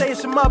drugs, mama say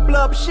it's in my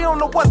blood, but she don't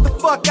know what the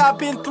fuck I've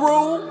been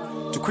through.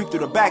 To creep through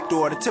the back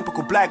door, the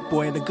typical black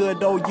boy in the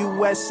good old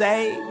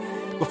USA.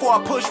 Before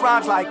I push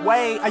rhymes like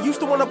Wade, I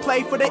used to wanna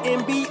play for the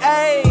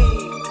NBA.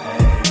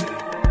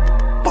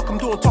 Fuck I'm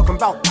doing talking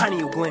about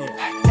pineal gland.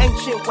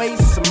 Ancient ways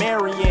of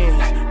Sumerians.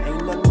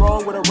 Ain't nothing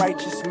wrong with a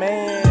righteous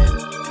man.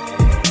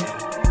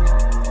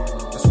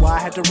 That's why I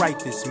had to write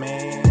this,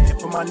 man.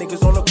 For my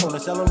niggas on the corner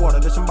selling water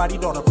to somebody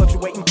daughter,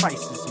 fluctuating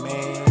prices,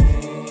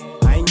 man.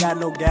 I ain't got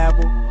no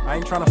gavel. I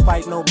ain't trying to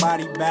fight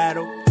nobody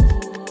battle.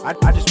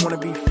 I just wanna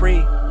be free.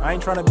 I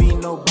ain't tryna be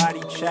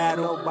nobody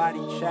chattel. Nobody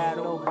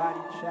chattel. Nobody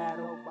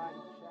chattel. Nobody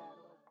chattel.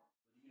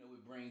 You know,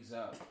 it brings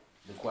up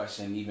the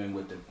question, even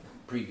with the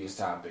previous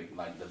topic,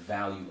 like the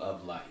value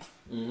of life.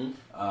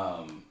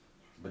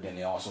 But then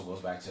it also goes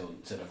back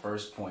to the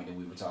first point that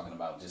we were talking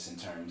about, just in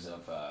terms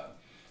of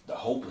the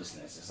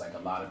hopelessness. It's like a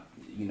lot of,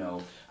 you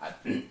know,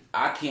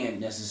 I can't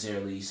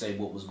necessarily say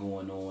what was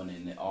going on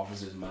in the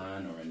officer's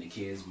mind or in the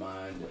kid's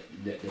mind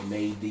that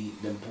made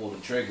them pull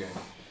the trigger.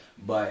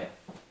 But,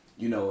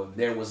 you know, if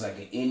there was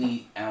like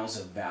any ounce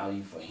of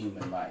value for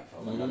human life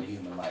or another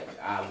human life,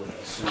 I would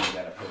assume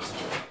that a person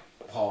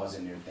would pause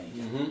in their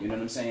thinking. You know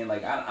what I'm saying?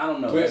 Like I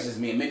don't know. That's just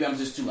me. Maybe I'm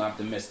just too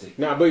optimistic.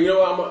 Nah, but you know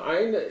what?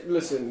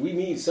 Listen. We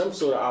need some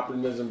sort of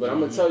optimism, but I'm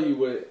gonna tell you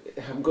what.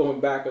 I'm going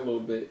back a little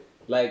bit.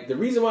 Like the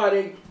reason why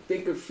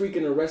they could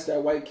freaking arrest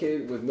that white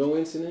kid with no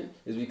incident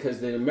is because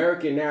the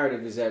American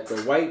narrative is that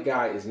the white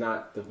guy is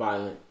not the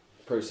violent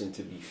person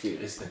to be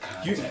feared. It's the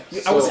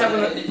context. I was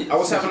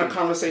having a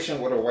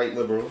conversation with a white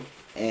liberal,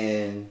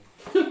 and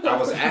I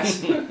was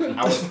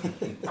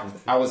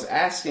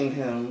asking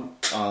him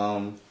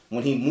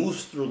when he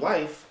moves through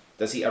life,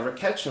 does he ever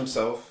catch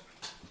himself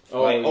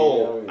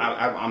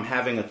I'm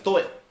having a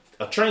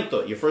train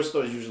thought. Your first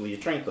thought is usually a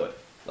train thought.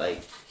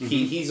 Like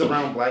he's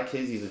around black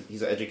kids,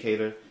 he's an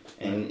educator,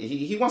 and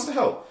he wants to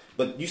help.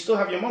 But you still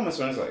have your moments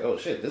when it's like, oh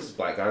shit, this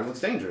black guy looks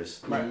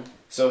dangerous. Right.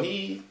 So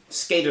he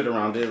skated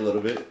around it a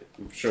little bit.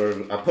 I'm sure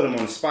I put him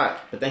on the spot.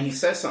 But then he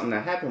said something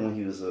that happened when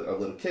he was a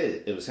little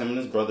kid. It was him and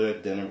his brother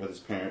at dinner with his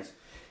parents.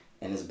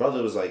 And his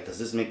brother was like, does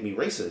this make me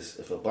racist?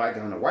 If a black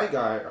guy and a white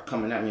guy are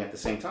coming at me at the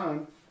same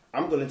time,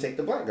 I'm going to take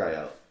the black guy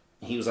out.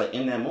 And he was like,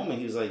 in that moment,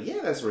 he was like, yeah,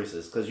 that's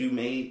racist. Because you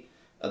made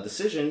a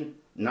decision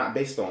not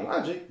based on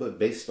logic, but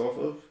based off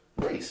of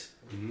race.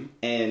 Mm-hmm.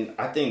 And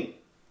I think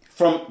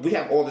we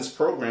have all this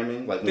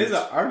programming. Like there's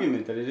an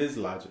argument that it is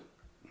logic.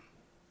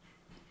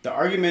 The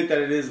argument that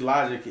it is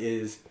logic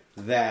is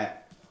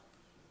that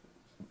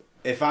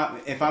if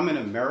I'm in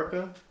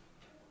America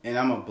and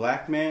I'm a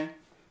black man,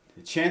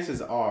 the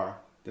chances are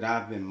that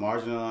I've been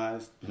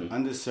marginalized,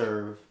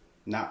 underserved,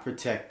 not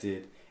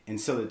protected, and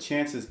so the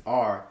chances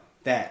are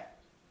that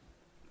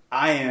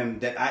I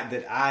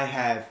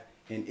have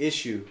an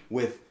issue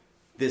with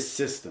this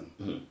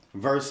system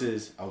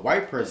versus a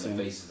white person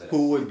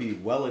who would be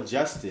well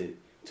adjusted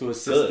to a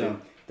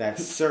system that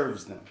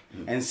serves them.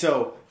 And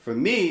so for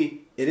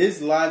me, it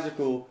is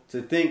logical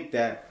to think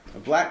that a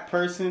black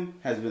person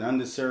has been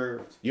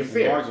underserved and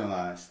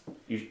marginalized.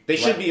 They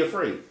should be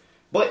afraid.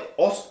 But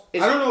also, I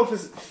don't know if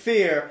it's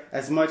fair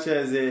as much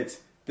as it's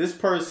this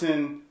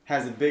person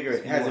has a bigger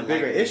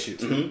issue.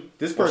 Mm-hmm.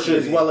 This person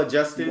is well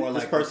adjusted.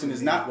 This person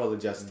is not well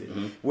adjusted.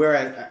 Mm-hmm.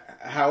 Whereas,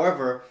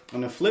 however,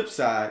 on the flip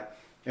side,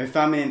 if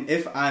I'm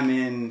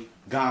in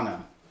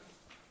Ghana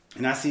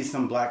and I see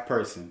some black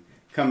person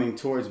coming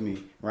towards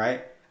me,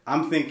 right?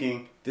 I'm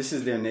thinking this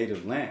is their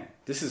native land.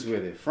 This is where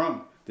they're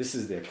from. This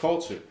is their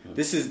culture. Mm-hmm.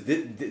 This is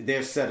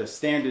their set of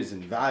standards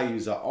and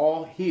values are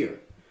all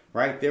here,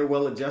 right? They're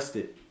well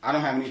adjusted. I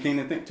don't have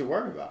anything to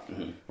worry about,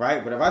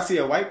 right? But if I see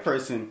a white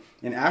person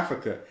in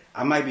Africa,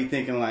 I might be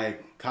thinking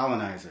like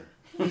colonizer.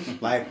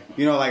 Like,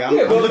 you know, like I'm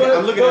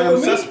looking at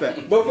him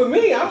suspect. But for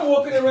me, I'm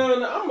walking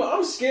around,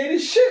 I'm scared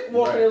as shit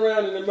walking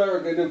around in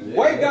America. The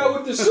white guy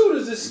with the suit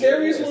is the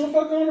scariest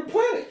motherfucker on the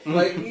planet.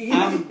 Like,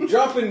 he's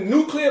dropping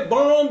nuclear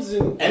bombs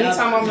and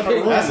anytime I'm in a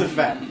room. That's a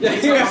fact. You know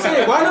what I'm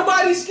saying? Why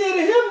nobody scared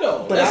of him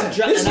though? But I'm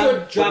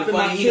dropping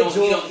my kids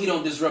off. He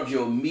don't disrupt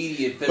your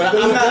immediate. But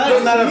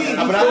I'm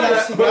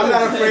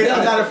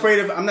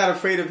not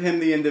afraid of him,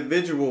 the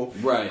individual.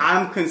 Right.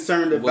 I'm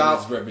concerned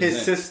about his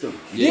system.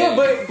 Yeah,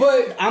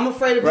 but I'm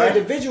afraid of the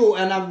individual,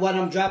 and when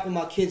I'm dropping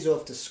my kids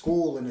off to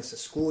school, and it's a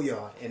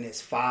schoolyard, and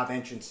it's 5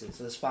 entrances,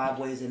 so there's 5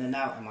 ways in and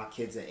out, and my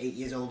kids are 8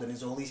 years old, and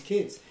there's all these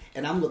kids,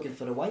 and I'm looking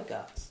for the white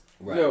guys.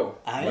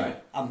 Right.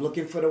 I'm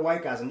looking for the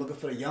white guys. I'm looking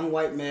for the young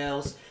white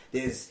males.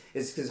 There's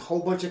a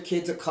whole bunch of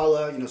kids of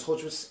color, you know, there's a whole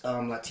bunch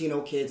of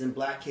Latino kids and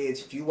black kids,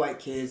 a few white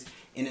kids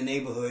in the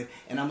neighborhood,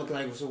 and I'm looking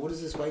like, so what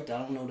is this white dude? I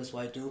don't know this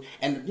white dude.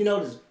 And you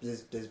know,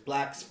 there's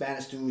black,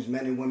 Spanish dudes,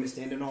 men and women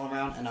standing all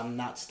around, and I'm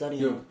not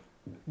studying them.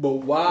 But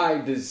why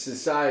does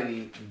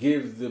society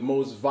give the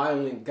most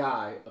violent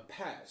guy a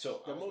pass?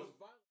 So the most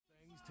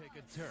things take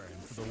a turn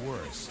for the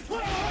worse.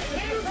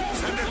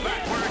 Send it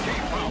back where it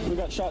came from. We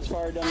got shots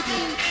fired down the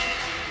street.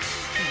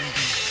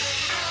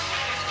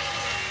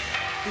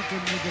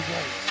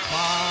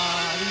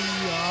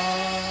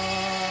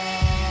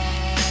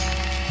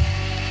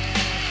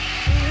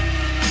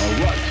 All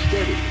right,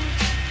 steady.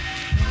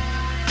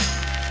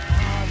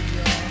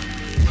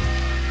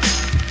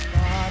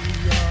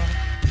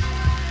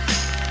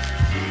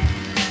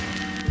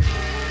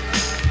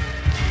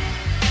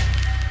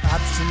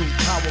 Absolute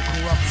power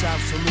corrupts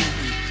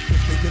absolutely.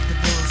 If they get the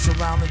villain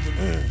surrounding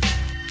them.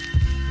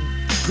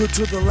 Good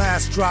to the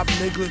last, drop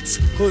nigglets.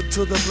 Hood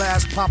to the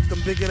blast, pop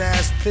them bigot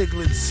ass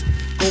piglets.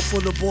 Go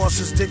for the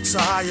bosses, dicks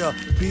are higher.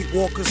 Beat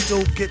walkers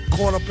still get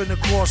caught up in the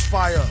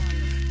crossfire.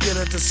 Get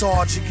at the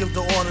Sarge, he give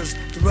the orders.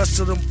 The rest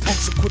of them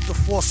punks will quit the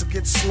force and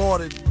get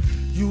slaughtered.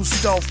 Use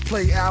stealth,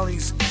 play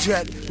alleys,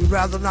 jet. We'd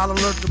rather not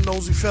alert them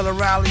nosy fella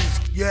rallies.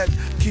 Yet,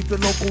 keep the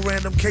local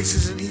random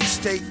cases in each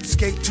state.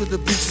 Skate to the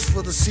beaches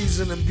for the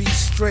season and be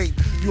straight.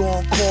 You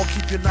on call,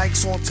 keep your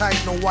Nikes on tight,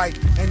 no white.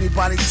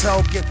 Anybody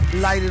tell, get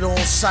lighted on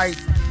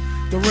sight.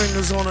 The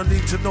ringers on a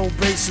need-to-know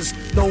basis.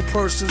 No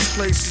persons,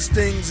 places,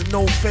 things, and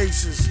no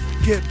faces.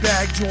 Get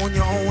bagged, you on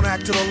your own,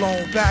 acted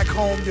alone. Back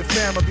home, your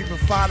family be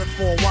provided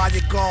for while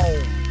you're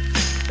gone.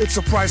 It's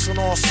a price on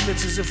all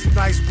snitches. If you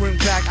nice, bring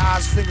back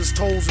eyes, fingers,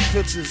 toes, and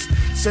pictures.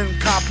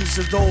 Send copies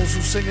to those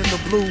who sing in the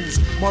blues.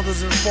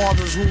 Mothers and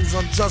fathers who's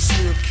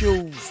unjustly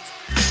accused.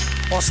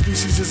 Our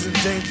species is in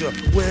danger.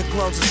 Wear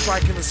gloves and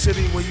strike in a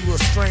city where you a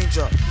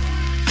stranger.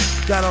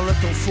 Gotta let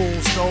them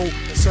fools know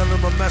and send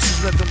them a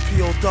message, let them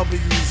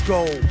POWs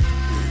go.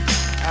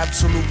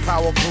 Absolute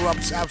power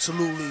corrupts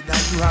absolutely. Now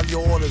you have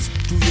your orders,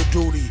 do your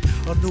duty.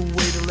 A new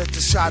way to let the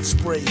shot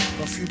spray.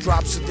 A few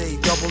drops a day,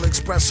 double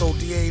espresso,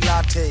 DA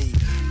latte.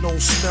 No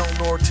smell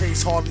nor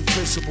taste, hardly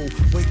traceable.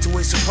 Wait to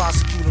waste a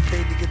prosecutor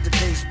paid to get the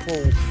case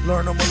pulled.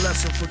 Learn them a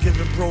lesson for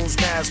giving bros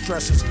mad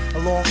stresses. A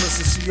long list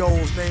of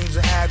COs, names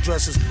and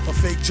addresses. A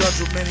fake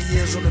judge with many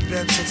years on the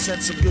bench and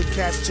sent some good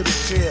cats to the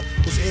chair.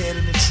 Was aired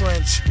in the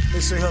trench. They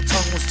say her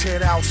tongue was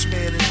teared out,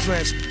 smeared and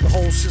drenched. The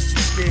whole system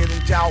scared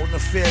and doubt and a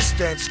fair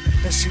stench.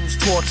 And she was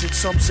tortured,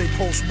 some say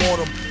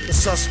post-mortem. The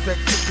suspect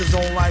took his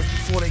own life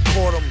before they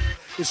caught him.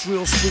 It's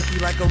real spooky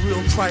like a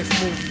real trife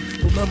movie.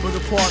 Remember the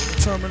part the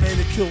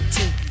Terminator killed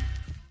Tukey.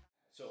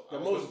 The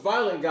most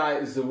violent guy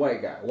is the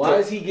white guy. Why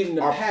is he getting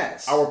the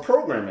pass? Our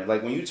programming,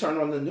 like when you turn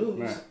on the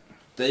news,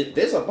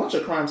 there's a bunch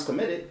of crimes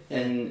committed,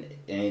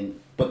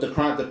 but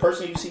the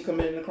person you see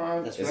committing the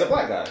crime is a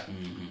black guy.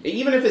 Mm-hmm.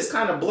 Even if it's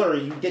kind of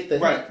blurry, you get the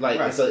hint. Like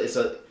it's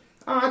a.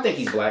 I think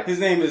he's black. His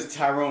name is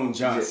Tyrone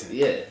Johnson.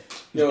 Yeah.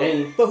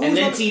 And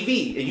then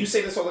TV, and you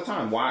say this all the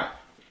time. Why?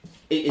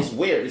 It's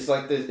weird. It's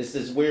like this. It's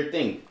this weird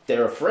thing.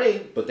 They're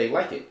afraid, but they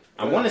like it.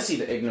 I want to see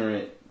the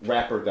ignorant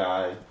rapper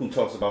guy who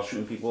talks about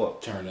shooting people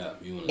up turn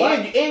up.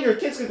 And your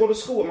kids can go to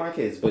school with my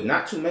kids, but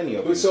not too many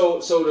of them. So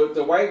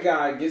the white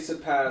guy gets a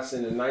pass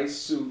in a nice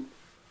suit,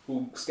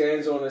 who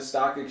stands on a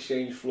stock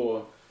exchange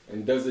floor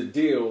and does a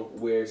deal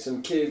where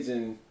some kids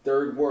in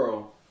third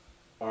world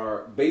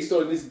are, based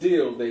on this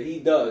deal that he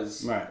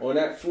does on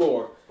that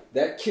floor,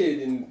 that kid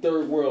in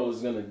third world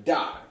is gonna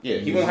die. Yeah,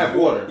 he won't have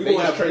water. He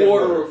won't have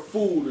water or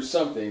food or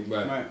something.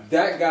 Right.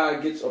 That guy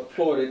gets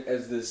applauded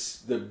as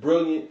the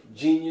brilliant,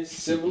 genius,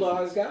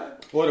 civilized guy.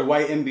 Or the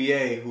white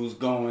MBA who's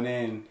going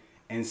in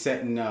and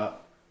setting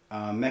up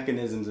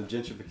mechanisms of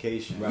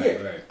gentrification.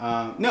 Right.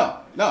 No,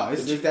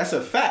 that's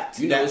a fact.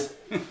 You know,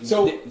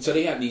 so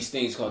they have these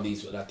things called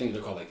I think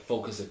they're called like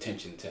focus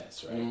attention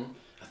tests, right? Mm-hmm.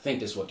 I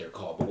think that's what they're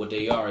called. But what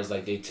they are is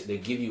like they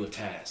give you a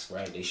task,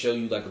 right? They show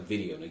you like a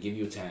video. They give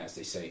you a task.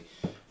 They say,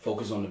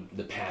 focus on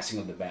the passing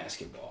of the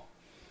basketball.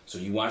 So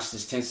you watch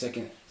this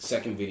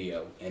 10-second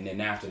video, and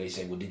then after they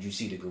say, well, did you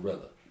see the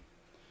gorilla?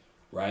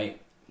 Right?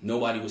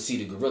 Nobody would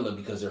see the gorilla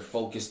because they're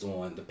focused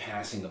on the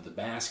passing of the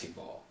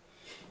basketball.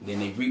 Then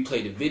they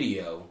replay the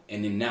video,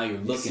 and then now you're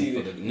looking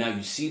for now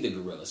you see the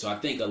gorilla. So I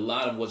think a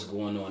lot of what's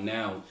going on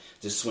now,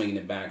 just swinging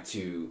it back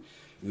to,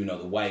 you know,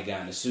 the white guy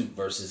in the suit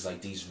versus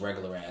like these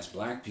regular ass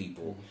black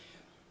people.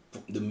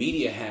 Mm-hmm. The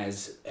media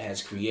has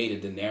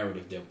created the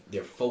narrative that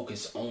they're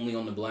focused only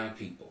on the black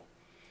people,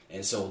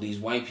 and so these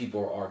white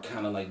people are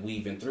kind of like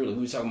weaving through. Like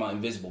we were talking about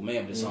Invisible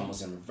Man, but it's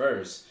almost in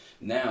reverse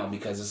now,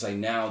 because it's like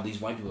now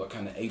these white people are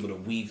kind of able to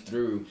weave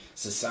through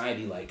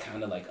society, like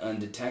kind of like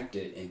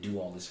undetected, and do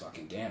all this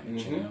fucking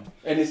damage. Mm-hmm. You know,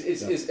 and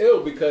it's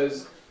ill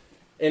because,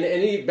 and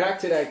he, back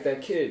to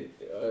that kid,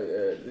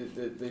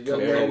 the young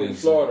man in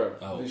Florida,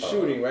 the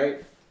shooting,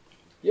 right?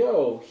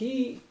 Yo,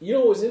 you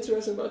know what's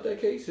interesting about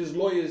that case? His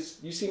lawyers,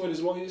 you see what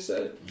his lawyers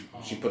said?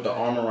 She put the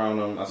arm around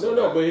him.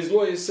 But his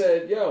lawyers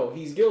said, yo,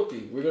 he's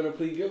guilty. We're going to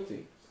plead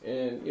guilty.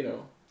 And, you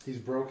know. He's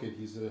broken.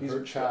 He's a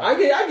hurt child. I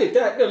get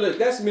that. No, look,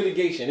 that's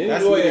mitigation.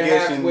 That's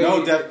mitigation.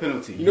 No death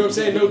penalty. You know what I'm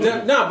saying? No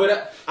death. Nah,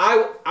 but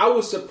I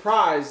was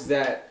surprised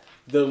that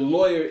the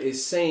lawyer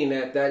is saying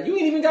that you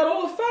ain't even got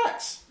all the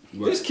facts.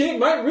 Right. This kid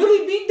might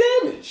really be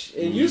damaged.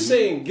 And you're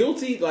saying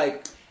guilty,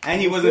 like... And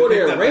he wasn't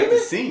picked up at the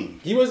scene.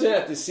 He wasn't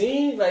at the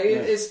scene. Like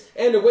it's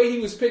and the way he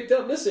was picked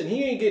up. Listen, he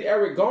didn't get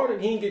Eric Garner.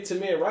 He didn't get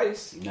Tamir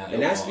Rice,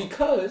 and that's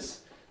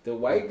because the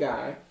white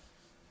guy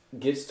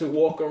gets to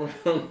walk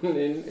around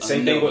and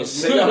same thing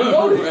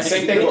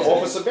with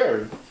Officer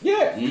Berry.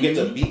 Yeah, you get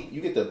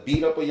to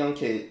beat up a young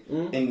kid,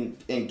 and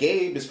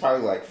Gabe is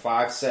probably like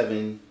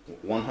 5'7",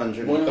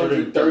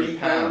 130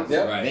 pounds,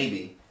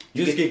 maybe.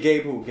 Just get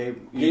Gabe.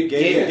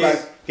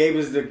 Gabe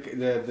is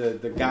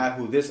the guy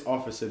who this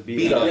officer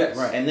beat up. Yes.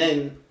 Right. And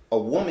then a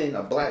woman,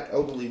 a black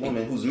elderly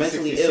woman who's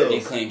mentally ill,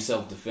 they claim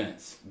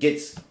self-defense,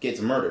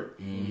 gets murdered,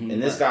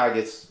 and this guy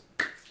gets.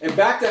 And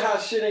back to how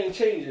shit ain't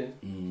changing.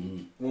 Mm-hmm.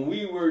 When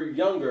we were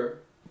younger,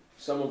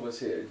 some of us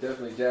here,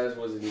 definitely Jazz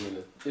wasn't even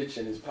a bitch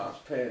in his pop's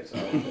pants. I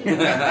don't think.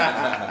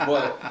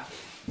 But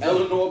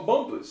Eleanor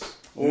Bumpers.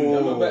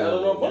 Remember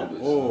Eleanor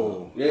Bumpers?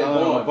 Oh, yeah,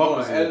 Eleanor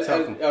Bumpers was a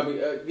tough one.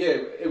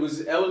 It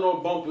was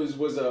Eleanor Bumpers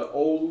was an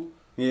old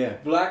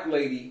black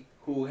lady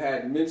who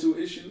had mental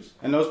issues.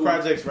 And those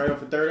projects right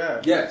off of 3rd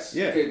Ave. Yes.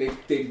 Yeah. Okay,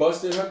 they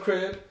busted her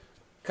crib,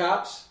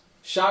 cops,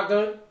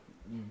 shotgun,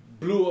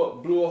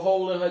 blew a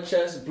hole in her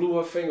chest, blew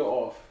her finger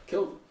off,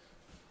 killed her.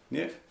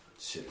 Yeah.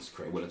 Shit is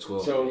crazy. With a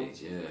 12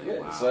 age. Yeah.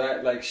 Wow. So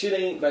that, like, shit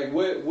ain't like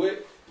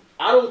what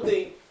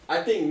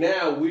I think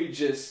now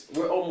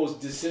we're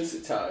almost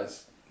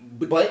desensitized.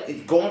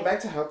 But going back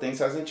to how things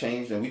hasn't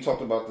changed, and we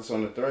talked about this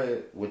on the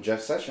thread with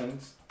Jeff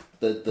Sessions,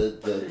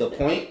 the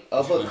point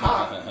of a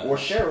cop or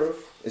sheriff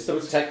is to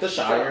protect the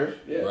Shire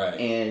right.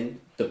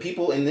 and the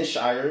people in this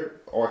shire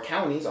or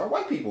counties are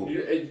white people.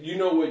 You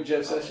know what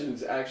Jeff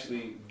Sessions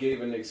actually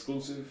gave an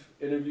exclusive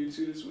interview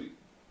to this week?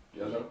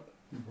 Y'all know?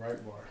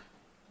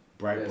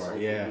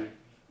 Breitbart, yeah.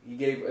 He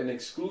gave an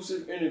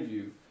exclusive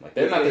interview. Like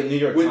they're not the New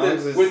York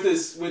Times.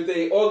 With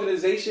a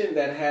organization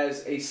that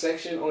has a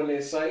section on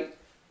their site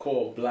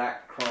called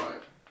Black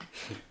Crime.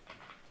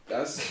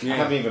 I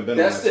haven't even been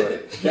on that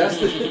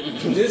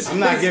site. I'm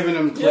not giving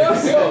them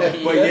clicks.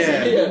 But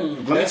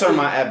let me turn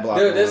my ad block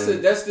on.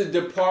 That's the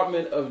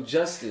Department of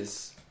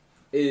Justice.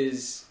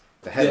 Is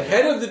the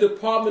head of the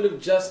Department of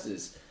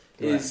Justice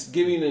is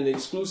giving an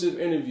exclusive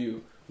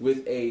interview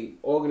with a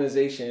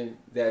organization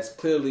that's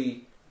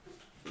clearly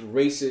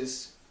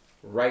racist,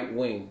 right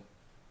wing.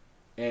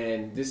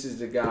 And this is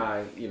the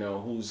guy,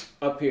 who's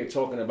up here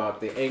talking about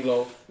the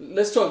Anglo.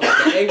 Let's talk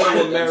about the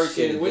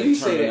Anglo-American. What do you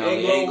say? The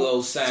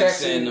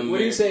Anglo-Saxon. What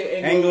do you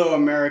say?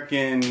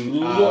 Anglo-American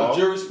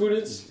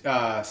jurisprudence.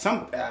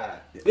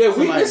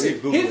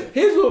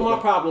 Here's what my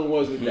problem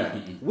was with that.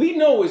 We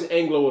know it's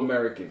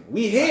Anglo-American.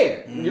 We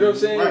hear. You know what I'm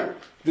saying? Right.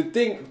 The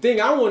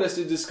thing I want us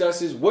to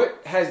discuss is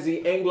what has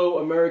the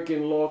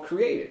Anglo-American law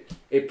created?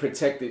 It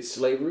protected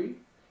slavery.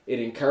 It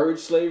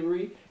encouraged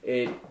slavery.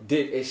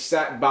 It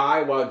sat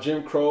by while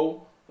Jim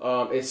Crow.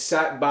 It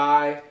sat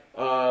by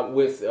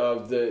with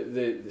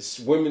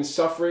the women's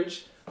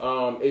suffrage.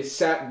 It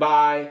sat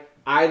by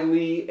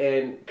idly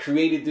and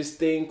created this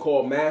thing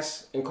called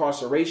mass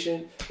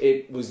incarceration.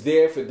 It was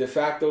there for de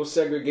facto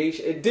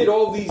segregation. It did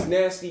all these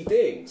nasty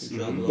things.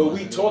 But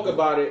we talk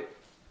about it,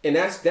 and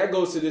that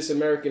goes to this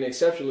American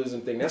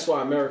exceptionalism thing. That's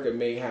why America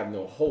may have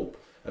no hope.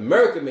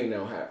 America may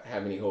not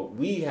have any hope.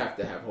 We have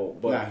to have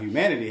hope. But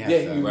humanity has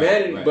to have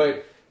humanity. Right.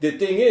 But the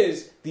thing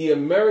is, the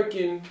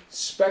American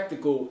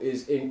spectacle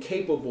is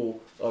incapable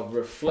of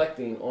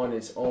reflecting on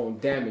its own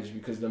damage,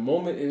 because the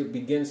moment it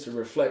begins to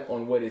reflect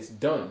on what it's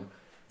done,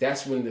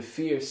 that's when the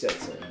fear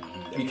sets in.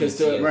 Because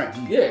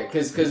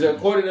because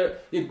according to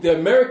the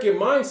American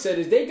mindset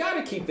is they got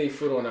to keep their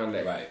foot on our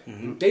neck.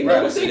 Right. They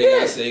know what they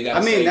did.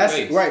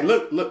 That's right.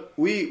 Look.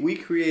 We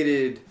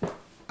created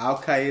Al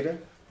Qaeda.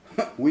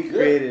 We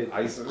created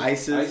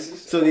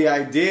ISIS. So the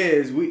idea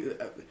is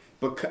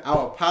but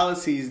our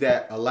policies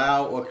that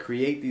allow or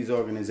create these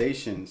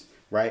organizations,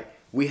 right?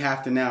 We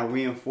have to now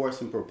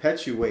reinforce and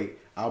perpetuate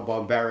our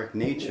barbaric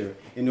nature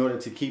in order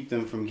to keep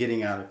them from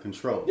getting out of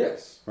control.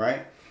 Yes.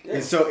 Right? Yes.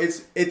 And so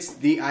it's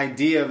the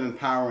idea of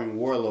empowering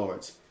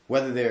warlords,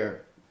 whether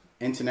they're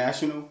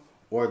international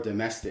or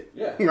domestic.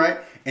 Yeah.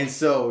 Right? And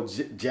so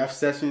Jeff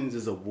Sessions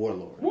is a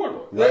warlord.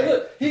 Right?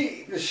 Look,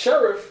 the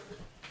sheriff,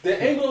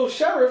 the Anglo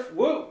sheriff,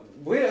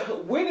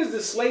 where does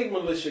the slave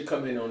militia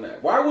come in on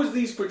that? Why was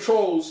these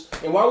patrols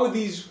and why were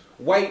these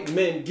white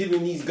men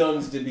giving these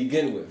guns to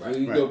begin with?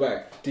 Right. Go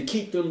back to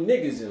keep them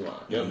niggas in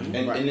line. Yep.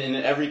 And in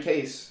every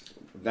case,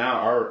 now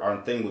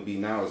our thing would be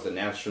now is the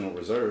National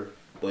Reserve.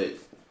 But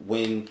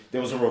when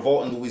there was a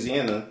revolt in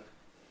Louisiana,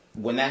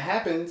 when that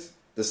happens,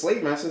 the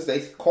slave masters, they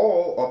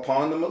call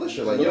upon the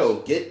militia like, "Yo,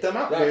 get them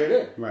out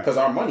here because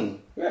our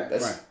money."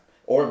 Yeah.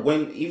 Or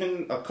when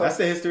even that's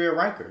the history of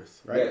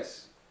Rikers, right?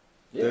 Yes.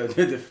 Yeah.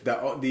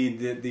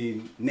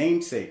 The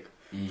namesake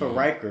for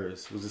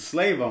Rikers was a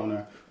slave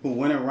owner who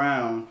went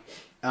around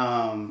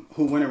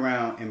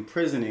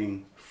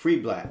imprisoning free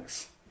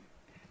blacks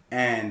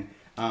and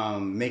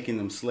making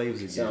them slaves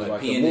again. Sounds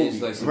like a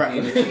movie.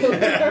 Right.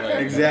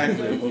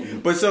 Exactly.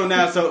 But so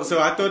I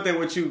thought that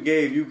what you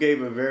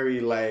gave a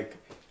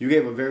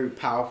very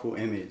powerful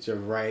image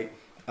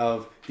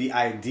of the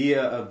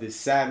idea of this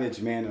savage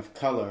man of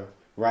color,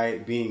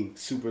 right, being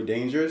super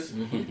dangerous,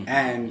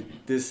 and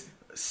this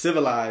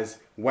civilized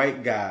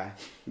white guy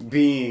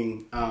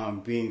being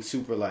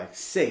super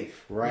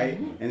safe, right?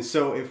 And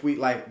so if we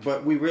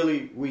but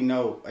we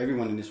know,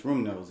 everyone in this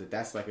room knows that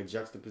that's like a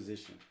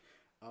juxtaposition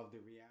of the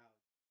reality.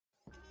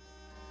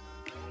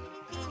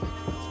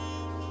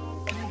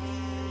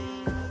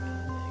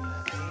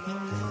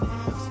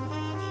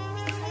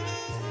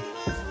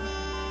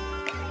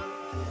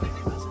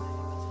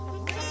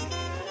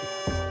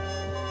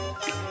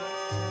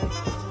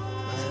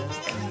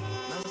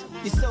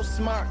 You're so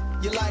smart,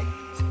 you're like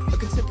a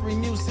contemporary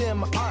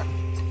museum of art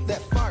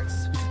that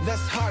farts,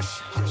 that's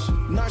harsh.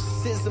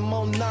 Narcissism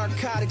on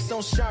narcotics,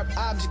 on sharp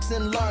objects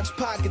in large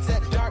pockets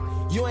at dark.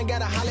 You ain't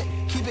gotta holler,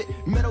 keep it,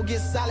 metal get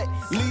solid.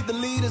 Lead the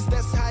leaders,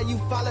 that's how you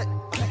follow it.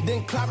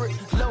 Then clobber it,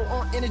 low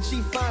on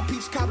energy, fine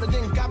peach cobbler,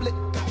 then gobble it.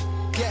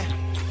 Yeah,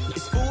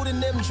 it's food in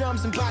them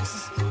drums and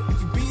boxes.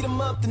 If you beat them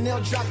up, then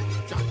they'll drop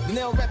it. Then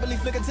they'll rapidly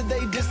flicker till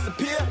they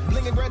disappear.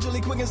 Blinging gradually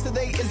quickens till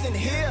they isn't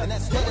here. And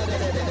that's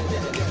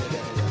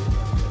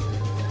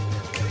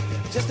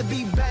just to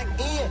be back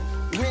in,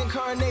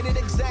 reincarnated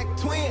exact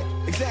twin,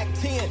 exact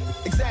 10,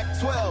 exact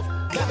 12.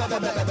 Exact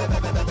 7.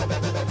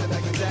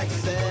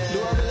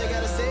 Do I really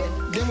gotta say it?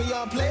 Then we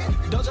all play it.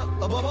 Dojo,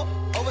 a bubble,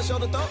 over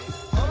shoulder throw.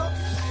 Hold up,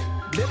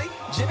 Billy,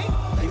 Jimmy,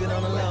 leave it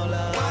on the low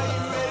low. Why you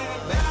ready to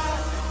die?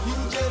 You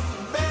just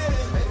a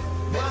baby.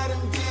 Why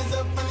them tears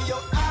up under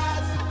your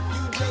eyes?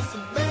 You just a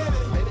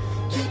baby.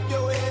 Keep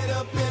your head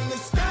up in the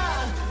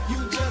sky. You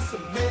just a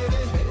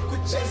baby.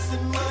 Quit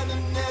chasing money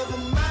now.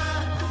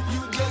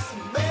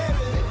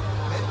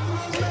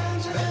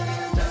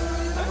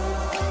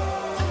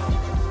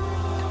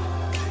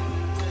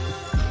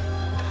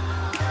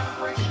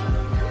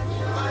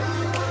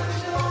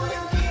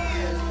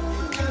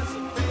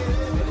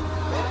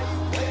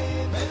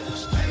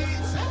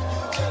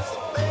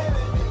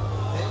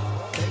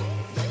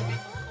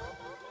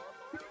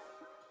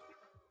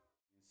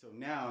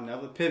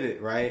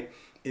 pivot, right,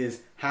 is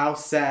how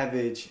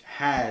savage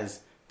has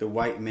the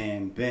white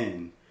man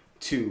been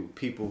to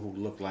people who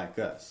look like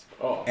us?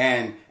 Oh.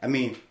 And, I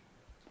mean,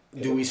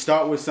 do we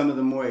start with some of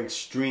the more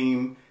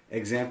extreme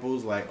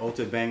examples like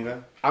Ota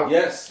Benga?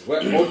 Yes.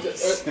 And you know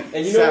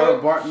Sarah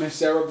what? Bartman.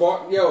 Sarah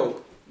Bartman.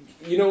 Yo,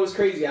 you know what's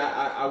crazy?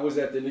 I was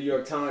at the New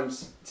York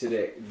Times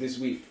this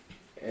week,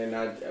 and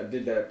I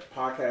did that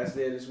podcast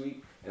there this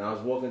week, and I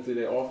was walking through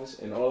their office,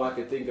 and all I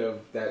could think of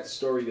that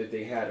story that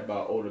they had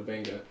about Ota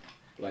Benga,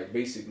 like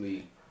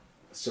basically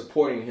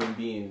supporting him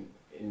being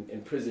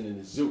in prison in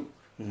the zoo.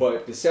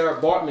 But the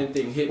Sarah Bartman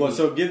thing hit me. Well,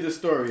 so give the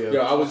story of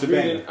I was Ota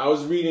Benga.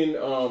 reading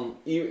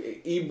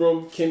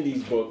Ibram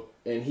Kendi's book,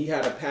 and he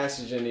had a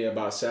passage in there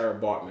about Sarah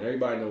Bartman.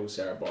 Everybody knows who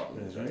Sarah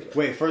Bartman is, right?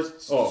 Wait,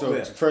 first talk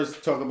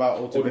about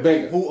Ota Benga.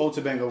 Benga. Who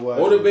Ota Benga was.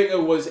 Ota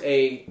Benga was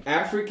a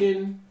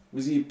African,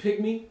 was he a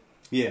pygmy?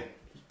 Yeah.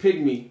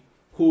 Pygmy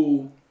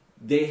who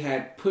they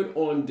had put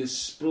on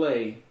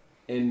display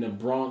in the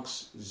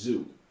Bronx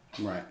Zoo.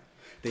 Right.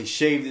 They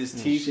shaved his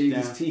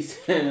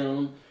teeth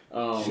down.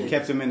 She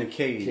kept him in a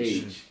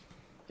cage.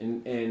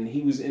 And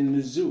he was in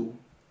the zoo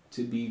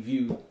to be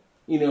viewed.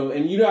 You know,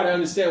 and you got to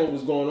understand what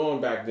was going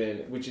on back then,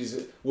 which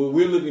is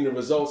we're living the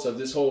results of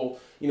this whole,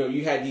 you know,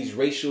 you had these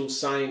racial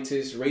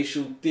scientists,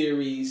 racial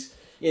theories,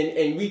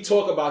 and we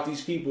talk about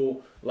these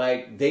people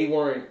like they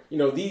weren't, you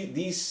know,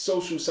 these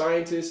social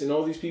scientists and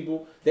all these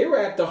people, they were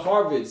at the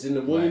Harvards and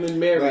the William and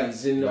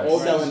Marys and all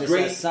these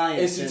great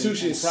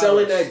institutions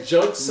selling that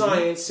junk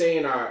science,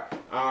 saying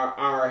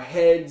our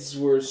heads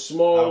were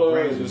smaller,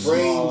 our brains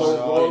were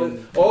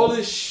all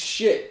this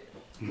shit.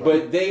 Right.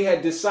 But they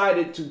had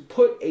decided to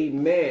put a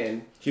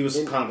man. He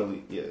was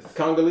Congolese. Yes.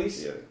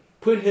 Congolese? Yeah.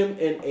 Put him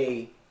in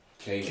a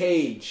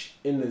cage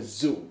in the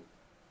zoo.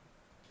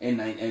 And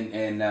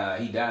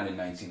he died in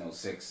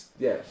 1906.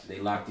 Yes. They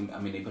locked him. I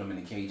mean, they put him in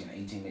a cage in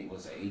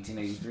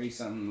 1883,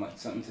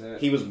 something to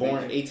that. He was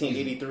born in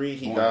 1883.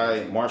 He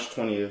died March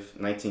 20th,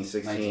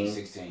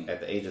 1916, at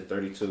the age of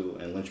 32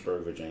 in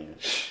Lynchburg, Virginia.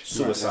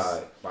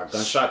 Suicide by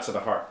gunshot to the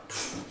heart.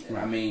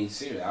 I mean,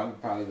 seriously, I would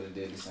probably would have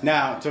did the same.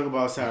 Now, talk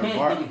about Sarah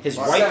Bartman. His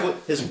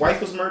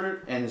wife was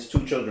murdered, and his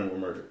 2 children were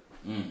murdered.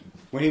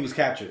 When he was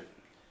captured.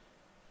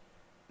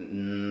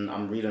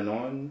 I'm reading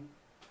on.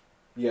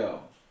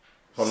 Yo.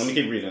 Hold on, let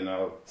me keep reading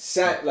now.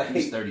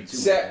 He's 32.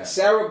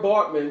 Sarah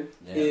Bartman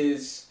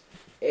is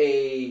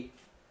a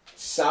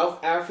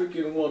South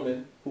African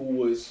woman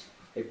who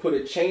they put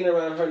a chain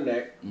around her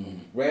neck,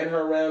 ran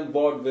her around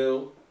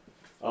vaudeville.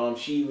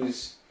 She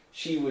was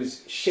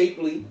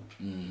shapely.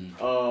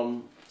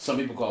 Some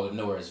people call it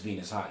Nora's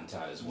Venus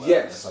Hottentot as well.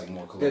 Yes. That's like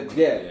more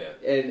colloquial.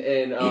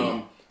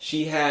 And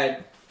she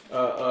had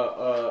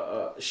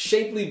a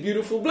shapely,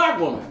 beautiful black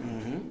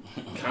woman.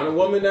 Kind of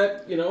woman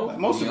that, you know,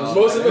 most of us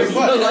like.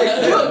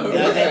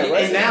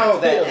 And now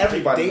that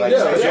everybody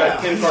likes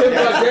Kim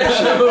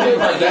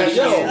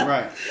Kardashian.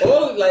 Right.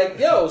 Oh, like,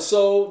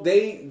 so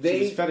they she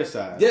was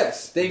fetishized.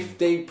 Yes,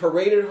 they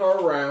paraded her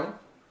around,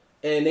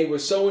 and they were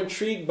so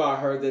intrigued by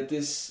her that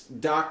this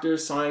doctor,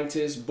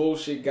 scientist,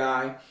 bullshit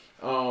guy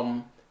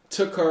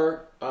took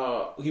her.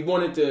 He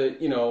wanted to,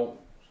 you know,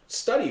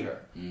 study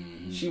her.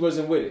 She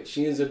wasn't with it.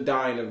 She ends up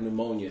dying of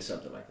pneumonia or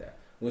something like that.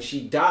 When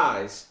she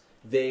dies,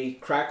 they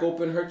crack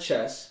open her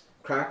chest,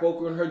 crack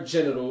open her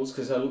genitals,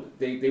 because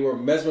they were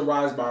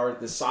mesmerized by her,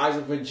 the size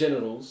of her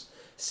genitals,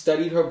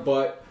 studied her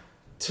butt,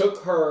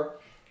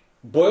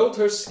 boiled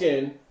her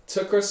skin,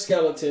 took her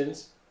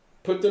skeletons,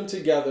 put them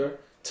together,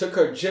 took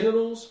her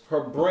genitals,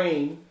 her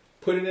brain,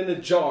 put it in a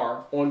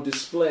jar on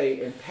display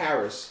in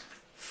Paris,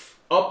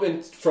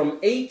 from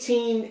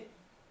 18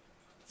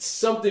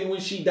 something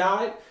when she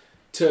died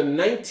to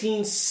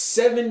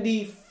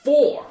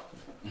 1974.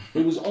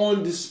 It was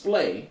on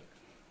display.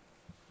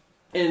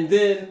 And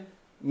then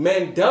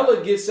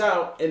Mandela gets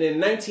out, and in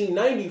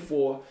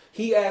 1994,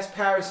 he asked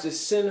Paris to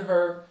send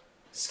her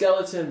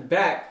skeleton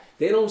back.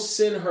 They don't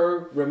send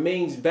her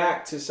remains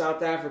back to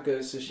South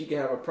Africa so she can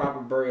have a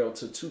proper burial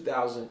till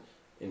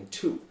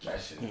 2002.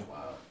 That shit is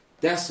wild.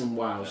 That's some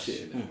wild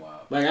shit.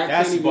 Like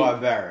that's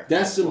barbaric.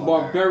 That's some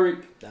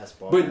barbaric. That's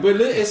barbaric.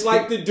 But it's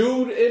like the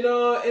dude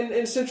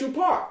in Central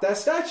Park. That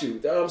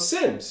statue,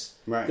 Sims,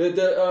 right?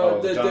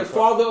 The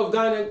father of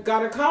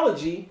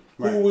gynecology,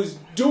 who was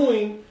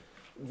doing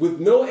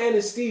with no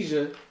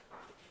anesthesia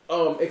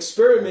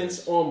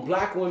experiments on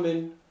black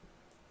women.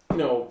 You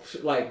know,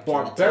 like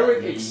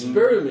barbaric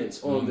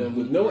experiments on them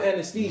with no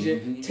anesthesia,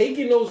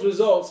 taking those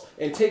results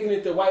and taking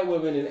it to white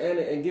women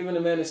and giving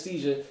them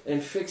anesthesia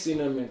and fixing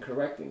them and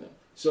correcting them.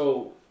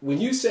 So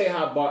when you say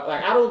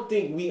I don't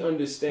think we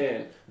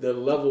understand the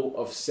level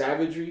of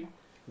savagery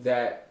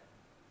that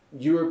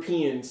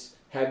Europeans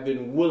have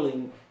been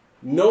willing.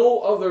 No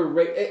other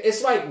race.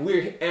 It's like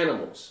we're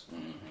animals,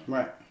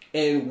 right?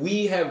 And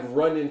we have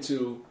run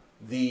into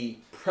the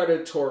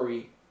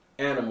predatory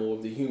animal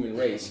of the human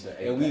race,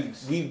 and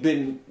we've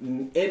been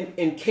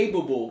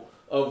incapable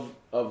of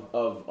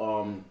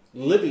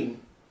living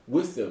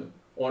with them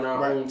on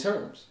our own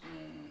terms.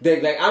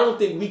 I don't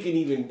think we can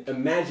even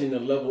imagine the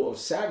level of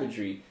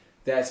savagery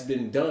that's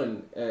been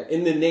done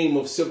in the name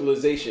of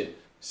civilization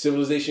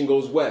Civilization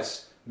Goes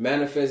West,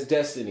 Manifest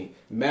Destiny,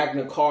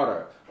 Magna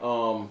Carta,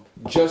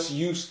 Just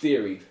Use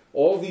Theory,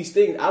 all these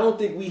things. I don't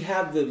think we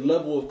have the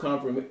level of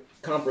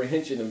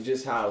comprehension of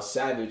just how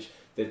savage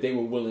that they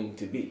were willing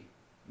to be,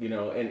 you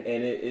know, and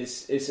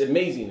it's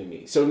amazing to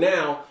me. So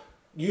now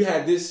you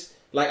had this,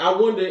 like, I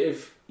wonder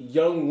if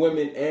young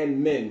women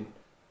and men,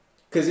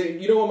 because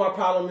you know what my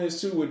problem is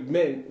too with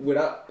men,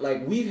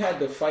 like, we've had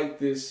to fight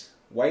this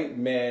white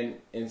man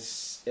in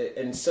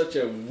such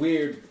a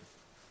weird,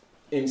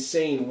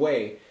 insane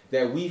way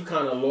that we've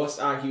kind of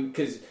lost our hue.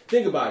 Because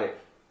think about it,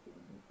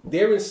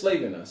 they're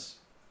enslaving us.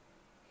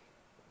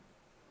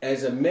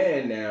 As a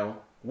man now,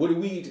 what do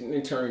we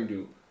in turn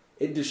do?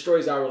 It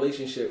destroys our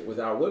relationship with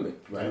our women,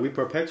 right? We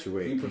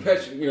perpetuate.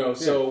 You know,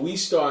 so we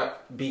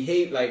start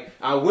behave like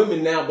our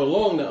women now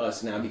belong to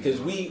us now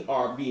because we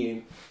are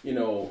being, you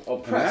know,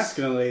 oppressed.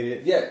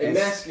 Emasculated. Yeah,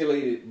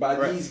 emasculated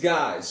by these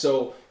guys.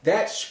 So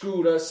that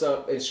screwed us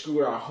up and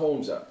screwed our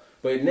homes up.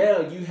 But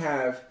now you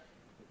have,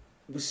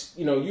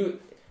 you know,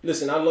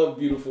 listen, I love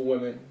beautiful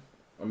women.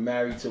 I'm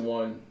married to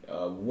one.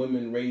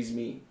 Women raised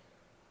me.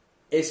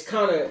 It's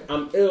kind of,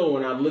 I'm ill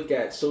when I look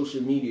at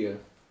social media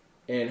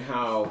and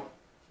how,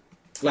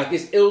 like,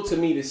 it's ill to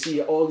me to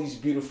see all these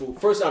beautiful.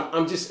 First,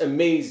 I'm just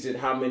amazed at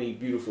how many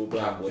beautiful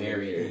black women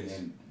there is,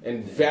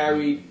 and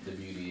varied the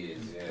beauty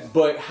is. Yeah.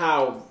 But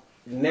how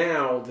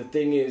now the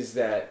thing is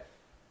that,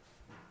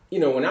 you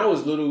know, when I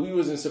was little, we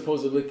wasn't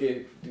supposed to look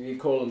at, they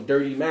call them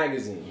dirty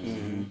magazines.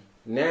 Mm-hmm.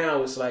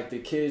 Now it's like the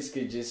kids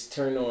could just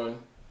turn on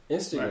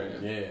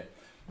Instagram. Right. Yeah.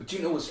 But you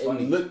know what's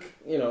funny? And look,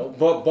 you know,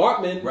 but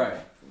Bartman, right?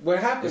 What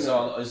happened? It's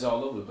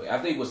all over the place. I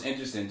think what's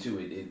interesting too,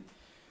 it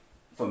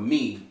for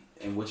me.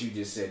 And what you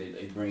just said,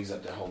 it brings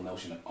up the whole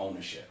notion of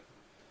ownership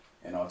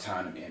and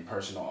autonomy and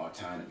personal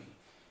autonomy,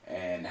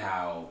 and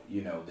how,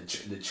 you know,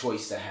 the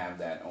choice to have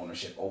that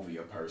ownership over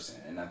your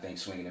person. And I think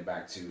swinging it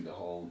back to the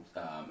whole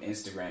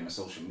Instagram and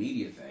social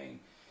media thing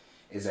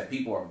is that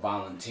people are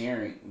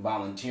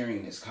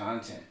volunteering this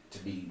content to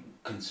be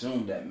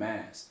consumed at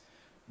mass,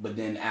 but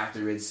then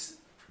after it's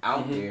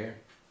out there,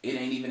 it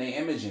ain't even an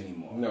image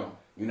anymore. No,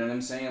 you know what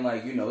I'm saying?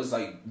 Like, you know, it's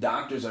like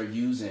doctors are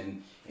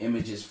using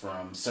images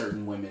from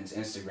certain women's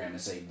Instagram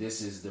and say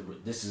this is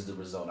the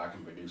result I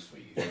can produce for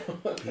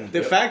you.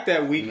 The fact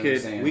that we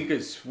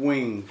could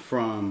swing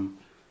from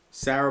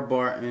Sarah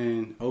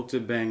Barton,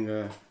 Ota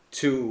Benga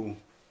to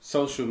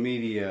social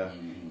media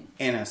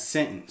in a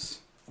sentence,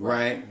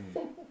 right,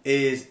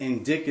 is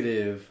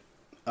indicative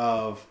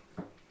of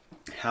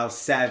how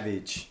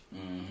savage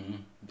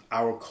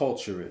our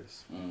culture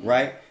is,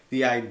 right?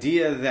 The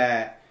idea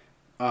that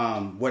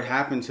what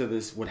happened to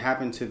these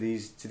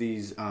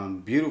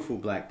beautiful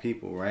black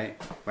people, right?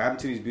 What happened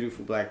to these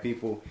beautiful black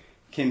people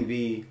can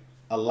be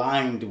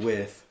aligned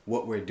with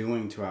what we're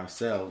doing to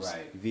ourselves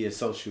via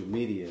social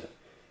media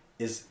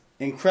is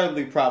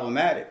incredibly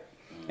problematic.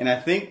 And I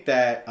think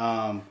that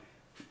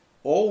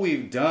all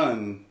we've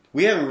done,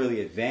 we haven't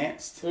really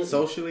advanced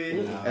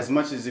socially as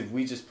much as if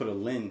we just put a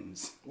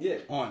lens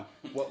on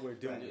what we're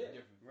doing.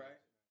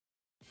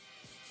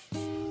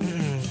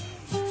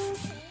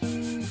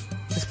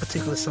 This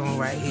particular song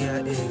right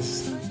here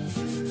is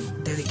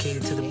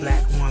dedicated to the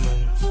black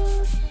woman.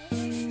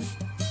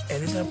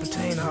 And it doesn't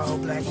pertain to all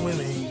black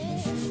women.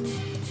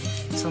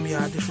 Some of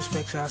y'all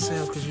disrespect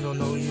yourselves because you don't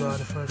know who you are in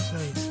the first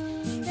place.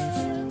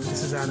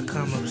 This is out of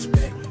common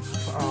respect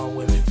for all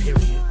women,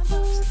 period.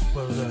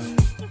 But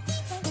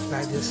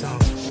like this song.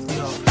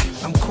 Yo,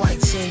 I'm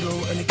quite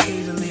single and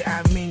occasionally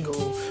I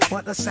mingle.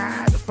 But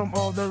aside from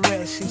all the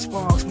rest, she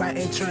sparks my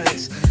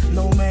interest.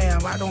 No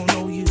ma'am, I don't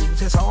know you.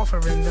 Just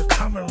offering the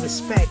common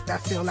respect I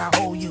feel I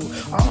owe you.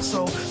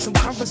 Also, some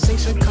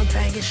conversation,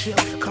 companionship,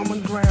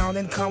 common ground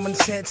and common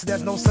sense.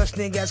 There's no such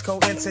thing as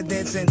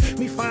coincidence in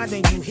me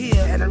finding you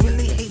here. And I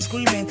really hate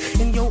screaming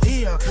in your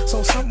ear.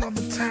 So some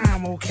other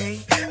time, okay?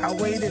 I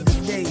waited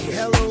today.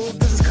 Hello,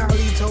 this is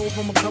Carlito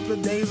from a couple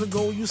of days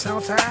ago. You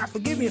sound tired.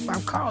 Forgive me if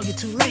I'm calling you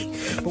too late.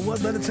 But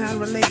what better time to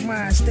relate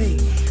my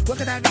state? Where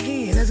could I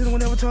begin? Has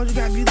anyone ever told you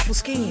got beautiful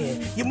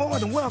skin? You're more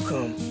than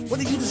welcome.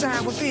 What do you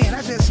desire within?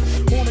 I just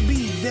want to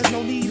be. There's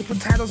no need to put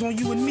titles on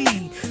you and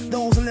me.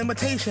 Those are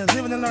limitations.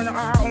 Living and learning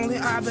are our only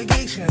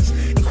obligations.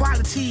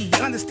 Equality,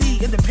 honesty,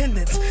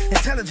 independence,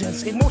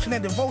 intelligence, emotion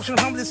and devotion.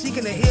 Humbly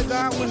seeking to hear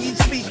God when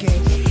He's speaking.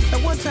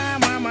 At one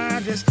time, my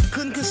mind just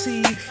couldn't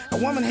conceive. A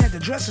woman had to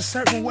dress a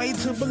certain way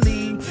to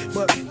believe.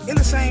 But in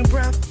the same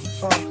breath,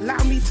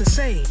 allow me to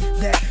say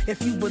that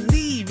if you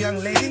believe, young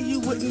lady, you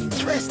wouldn't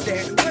dress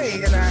that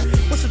way. And I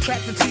was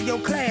attracted to your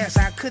class.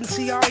 I couldn't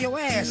see all your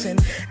ass, and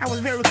I was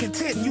very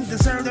content. You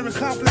deserved every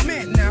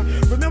compliment. Now,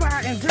 remember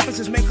how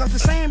indifferences make us the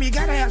same. You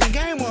gotta have some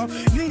game, or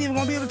you ain't even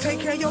gonna be able to take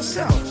care of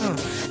yourself.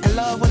 And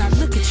love, when I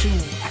look at you,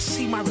 I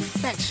see my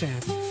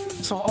reflection.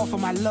 So I offer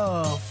my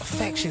love,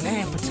 affection,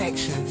 and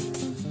protection.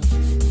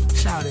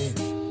 Shout it,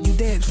 you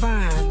dead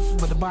fine,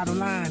 but the bottom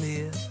line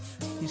is,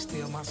 you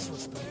still my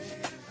sister.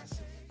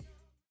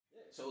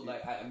 So,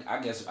 like,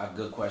 I guess a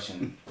good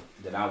question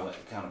that I would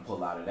kind of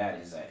pull out of that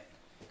is that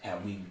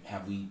have we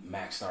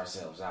maxed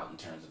ourselves out in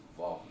terms of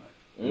involvement?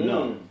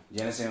 No. You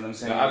understand what I'm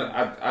saying? No,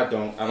 I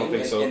don't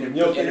think so. And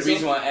the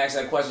reason why I asked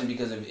that question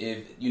because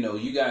if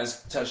you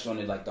guys touched on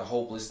it, like the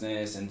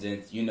hopelessness, and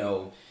then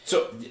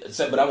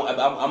but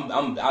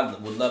I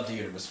would love to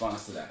hear the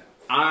response to that.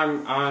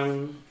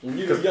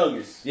 You're the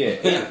youngest.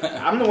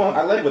 Yeah, I'm the one.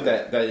 I led with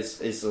that. That it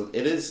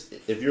is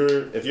if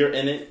you're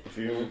in it, if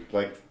you're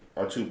like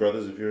our two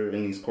brothers, if you're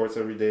in these courts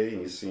every day and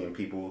you're seeing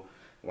people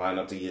line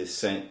up to get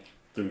sent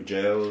through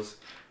jails,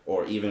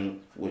 or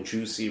even what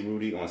you see,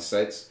 Rudy, on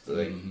sets,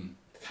 like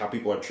how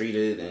people are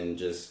treated, and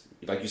just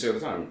like you say all the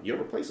time, you're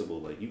replaceable.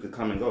 Like you could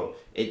come and go.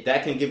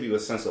 That can give you a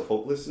sense of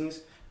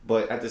hopelessness,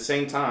 but at the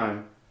same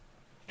time,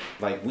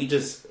 like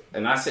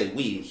and I say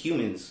we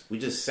humans, we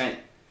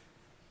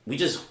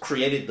just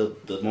created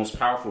the most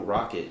powerful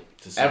rocket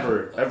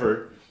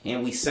ever,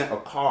 and we sent a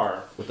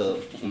car with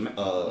a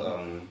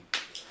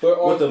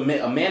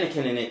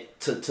mannequin in it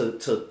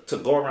to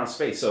go around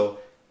space. So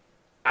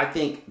I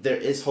think there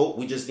is hope.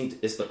 We just need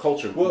it's the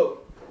culture. Well,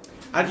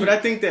 but I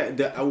think that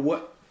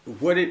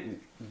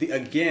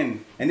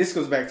again, and this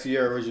goes back to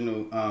your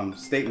original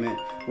statement,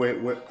 where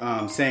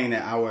saying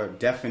that our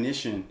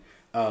definition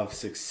of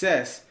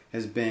success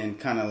has been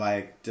kind of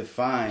like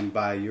defined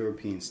by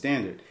European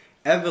standard.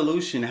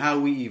 Evolution, how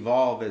we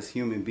evolve as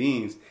human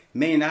beings,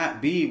 may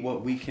not be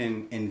what we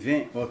can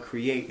invent or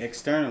create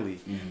externally,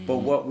 but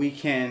what we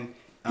can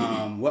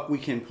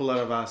pull out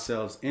of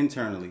ourselves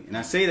internally. And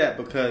I say that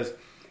because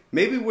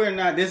maybe we're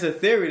not. There's a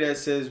theory that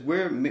says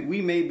we're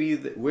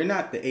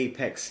not the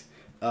apex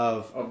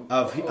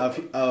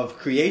of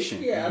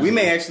creation. Yeah, we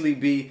may actually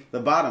be the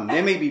bottom.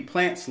 There may be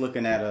plants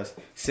looking at us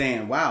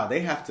saying, "Wow, they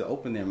have to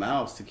open their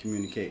mouths to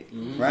communicate,"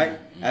 right?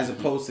 As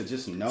opposed to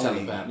just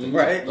knowing,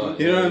 right?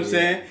 You know what I'm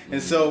saying?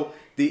 And so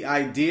the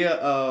idea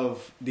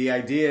of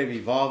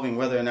evolving,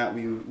 whether or not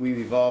we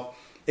evolve.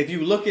 If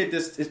you look at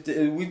this,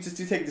 we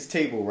take this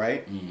table,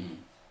 right?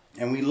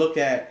 And we look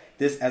at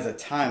this as a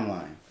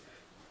timeline.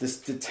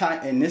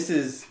 This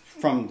is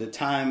from the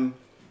time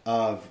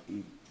of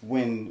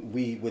when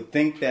we would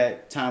think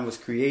that time was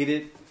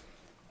created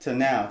to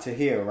now, to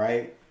here,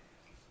 right?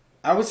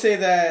 I would say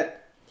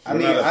that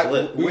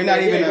we're not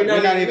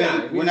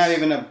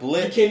even a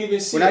blip. You can't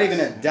even see. We're not even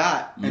a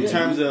dot in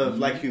terms of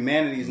like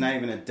humanity is not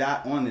even a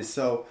dot on this.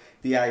 So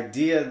the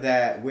idea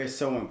that we're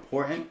so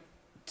important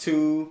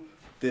to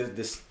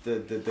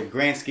the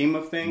grand scheme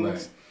of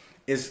things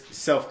is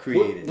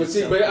self-created. But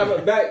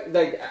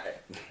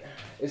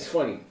it's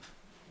funny.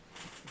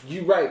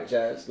 You right,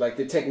 Jazz. Like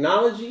the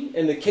technology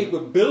and the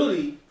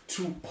capability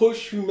to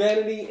push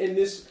humanity in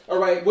this. All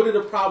right, what are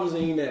the problems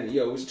in humanity?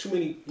 It's too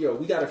many.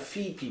 We gotta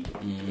feed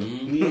people.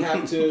 We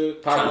have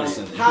to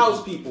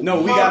house people. No,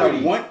 we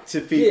gotta want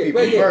to feed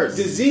people first.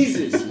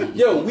 Diseases.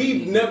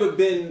 We've never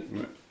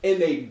been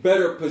in a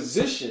better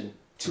position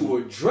to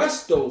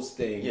address those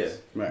things. Yeah.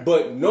 Right.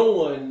 But no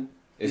one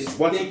is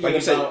thinking like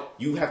you said, about.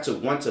 you have to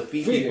want to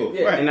feed people,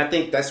 yeah. And I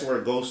think that's where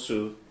it goes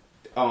to.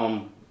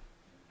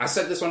 I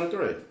said this on the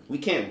thread. We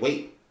can't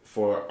wait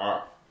for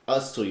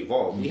us to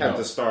evolve. We have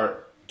to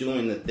start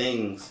doing the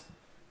things.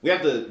 We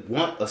have to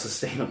want a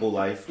sustainable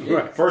life,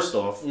 first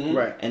off.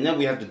 Right. And then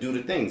we have to do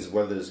the things,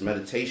 whether it's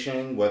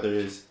meditation, whether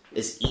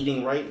it's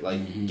eating right,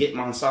 like get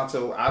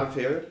Monsanto out of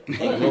here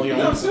and grow your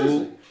own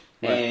food.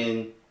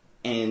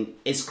 And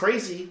it's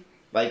crazy,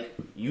 like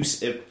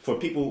for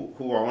people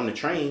who are on the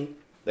train,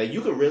 that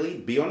you could really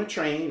be on a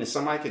train and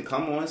somebody could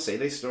come on, say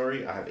their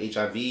story. I have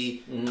HIV.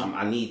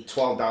 I need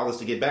 $12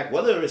 to get back,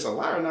 whether it's a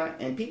lie or not.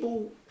 And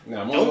people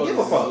don't give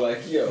a fuck. Like,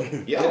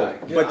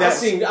 But I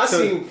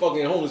seen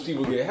fucking homeless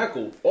people get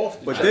heckled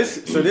often. But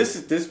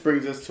this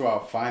brings us to our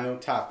final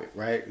topic,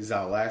 right? This is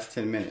our last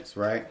 10 minutes,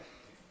 right?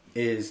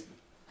 Is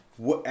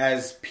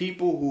as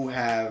people who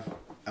have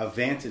a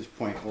vantage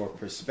point or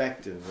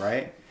perspective,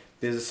 right?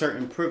 There's a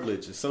certain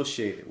privilege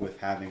associated with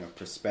having a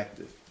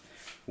perspective.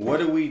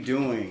 What are we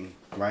doing,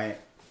 right,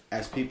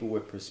 as people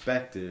with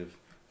perspective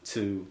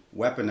to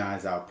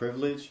weaponize our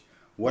privilege?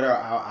 What are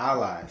our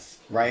allies,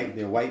 right?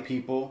 They're white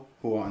people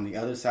who are on the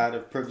other side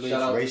of privilege,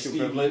 racial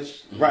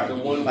privilege. Right.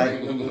 What are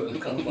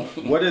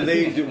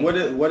they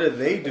what are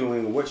they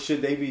doing? What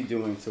should they be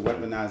doing to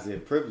weaponize their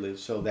privilege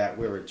so that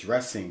we're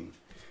addressing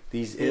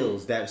these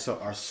ills that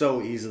are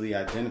so easily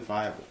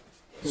identifiable?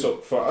 So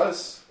for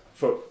us,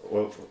 from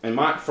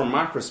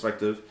my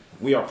perspective,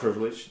 we are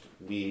privileged.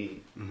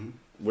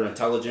 We're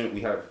intelligent.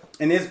 We have,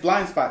 and there's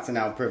blind spots in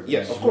our privilege.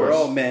 Yes, of course. We're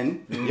all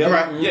men.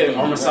 Right? Yeah,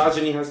 our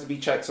misogyny has to be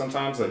checked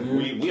sometimes. Like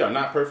we are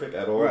not perfect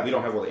at all. Right. We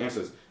don't have all the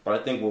answers. But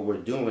I think what we're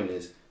doing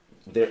is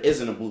there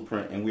isn't a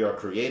blueprint, and we are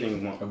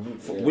creating one.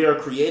 We are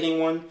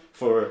creating one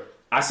for.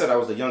 I said I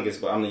was the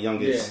youngest, but I'm the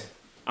youngest. Yeah.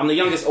 I'm the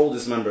youngest,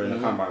 oldest member in the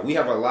combine. We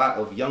have a lot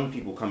of young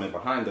people coming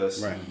behind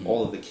us. Right.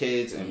 All of the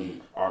kids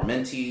and our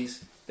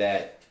mentees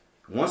that.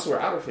 Once we're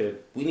out of here,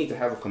 we need to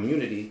have a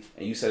community,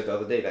 and you said it the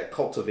other day, that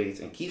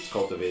cultivates and keeps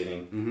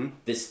cultivating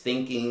this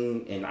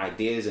thinking and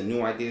ideas and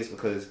new ideas,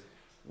 because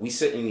we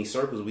sit in these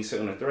circles, we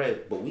sit on a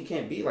thread, but we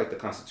can't be like the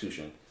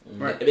Constitution.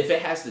 Right. If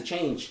it has to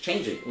change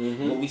it.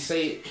 When we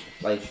say,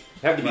 like,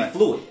 have to be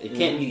fluid. It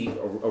can't be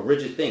a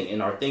rigid thing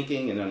in our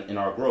thinking and in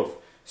our growth.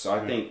 So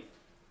I think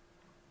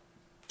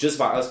just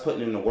by us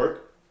putting in the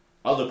work,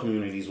 other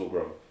communities will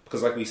grow.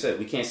 Because like we said,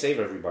 we can't save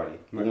everybody.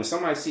 But when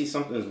somebody sees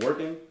something is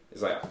working,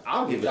 it's like,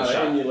 I'll give it a shot.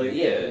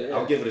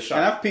 I'll give it a shot.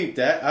 And I've peeped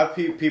that. I've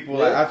peeped people,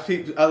 like, I've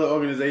peeped other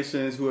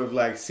organizations who have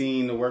like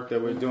seen the work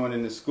that we're doing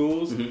in the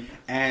schools,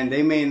 and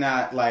they may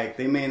not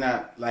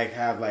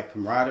have like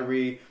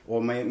camaraderie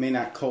or may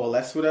not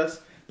coalesce with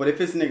us. But if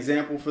it's an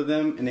example for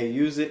them and they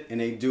use it and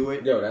they do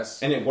it,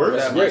 and it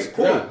works, that's great.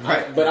 cool.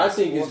 Right. But I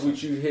think it's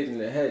what you hit in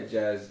the head,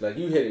 Jazz. Like,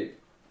 you hit it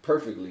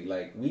perfectly.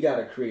 Like, we got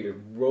to create a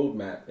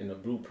roadmap and a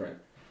blueprint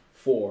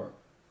for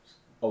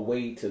a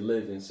way to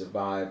live and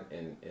survive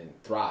and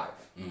thrive.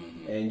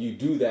 And you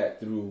do that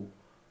through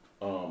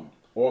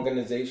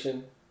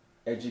organization,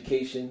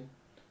 education,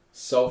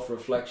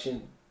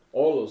 self-reflection,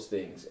 all those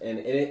things. And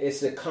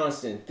it's a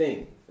constant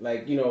thing.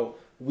 Like, you know,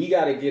 we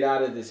got to get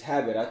out of this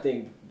habit. I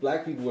think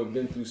black people have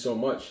been through so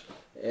much,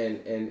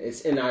 and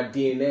it's in our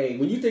DNA.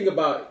 When you think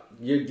about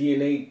your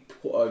DNA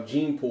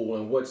gene pool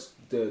and what's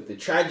the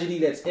tragedy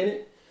that's in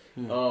it,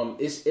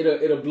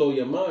 it'll blow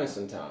your mind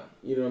sometime.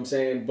 You know what I'm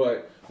saying?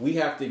 But we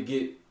have to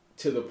get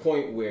to the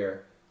point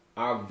where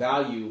our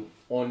value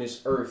on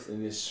this earth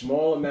in this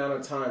small amount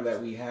of time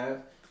that we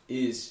have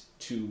is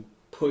to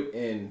put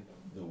in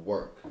the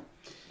work.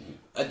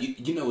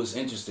 You know, it's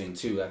interesting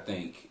too. I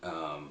think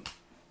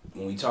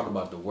when we talk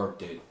about the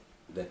work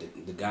that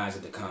the guys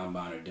at the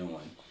Combine are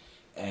doing,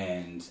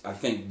 and I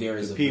think there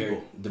is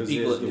the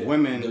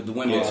women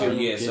too.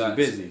 Yeah, so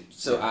busy.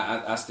 So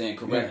I stand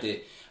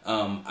corrected.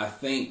 I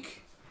think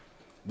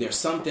there's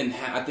something.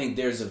 I think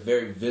there's a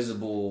very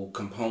visible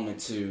component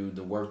to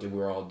the work that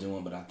we're all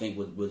doing. But I think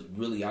what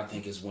really I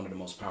think is one of the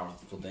most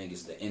powerful things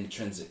is the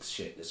intrinsic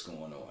shit that's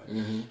going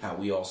on. How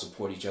we all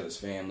support each other's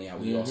family. How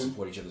we all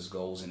support each other's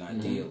goals and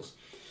ideals.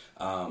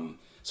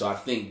 So I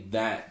think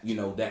that, you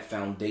know, that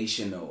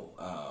foundational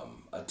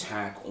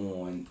attack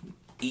on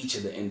each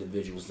of the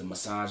individuals, the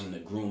massaging, the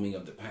grooming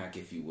of the pack,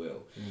 if you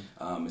will,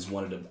 is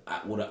one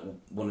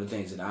of the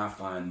things that I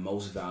find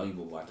most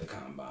valuable at the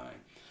Combine.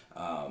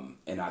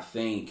 And I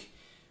think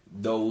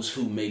those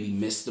who maybe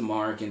missed the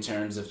mark in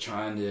terms of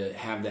trying to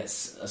have a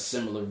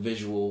similar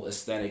visual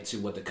aesthetic to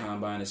what the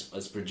Combine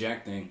is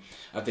projecting,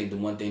 I think the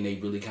one thing they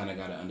really kind of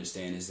got to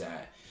understand is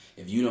that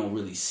if you don't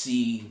really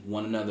see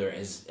one another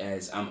as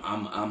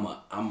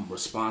I'm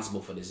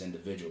responsible for this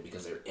individual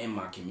because they're in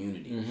my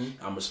community.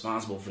 I'm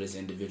responsible for this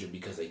individual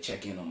because they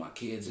check in on my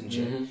kids and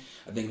shit.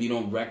 I think if you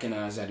don't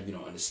recognize that, if you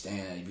don't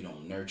understand that, if you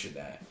don't nurture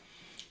that,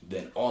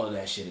 then all of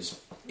that shit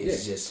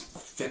is just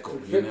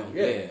fickle, you know?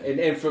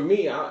 And for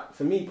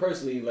me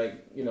personally,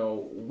 like, you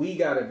know, we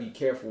got to be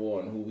careful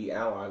on who we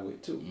ally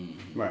with too.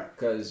 Right.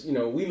 Because, you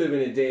know, we live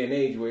in a day and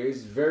age where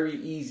it's very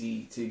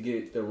easy to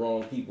get the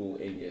wrong people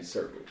in your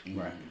circle.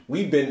 Right.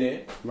 We've been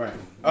there. Right.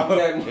 I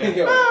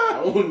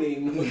don't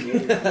need no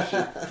shit.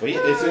 But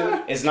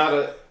it's not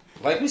a...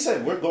 Like we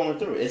said, we're going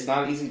through it. It's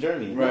not an easy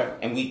journey. Right.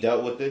 And we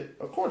dealt with it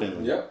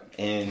accordingly. Yep.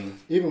 And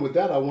even with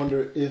that, I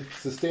wonder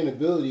if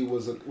sustainability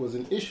was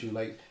an issue.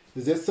 Like,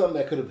 is there something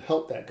that could have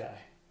helped that guy?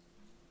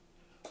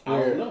 I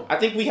don't know. I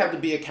think we have to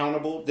be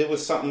accountable. There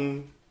was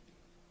something...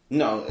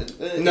 No.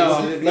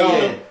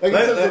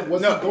 Like,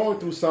 was he going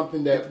through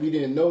something that we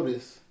didn't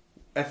notice?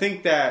 I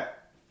think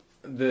that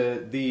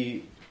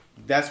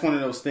that's one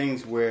of those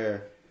things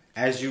where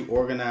as you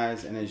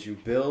organize and as you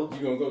build,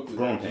 you're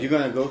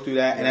gonna go through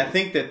that. And I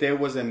think that there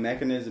was a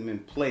mechanism in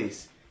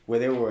place where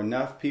there were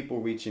enough people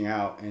reaching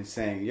out and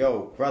saying,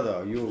 "Yo, brother,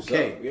 are you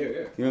okay?" Yeah. You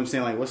know what I'm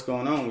saying? Like, what's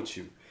going on with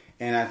you?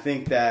 And I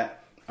think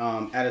that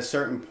at a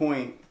certain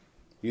point,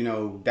 you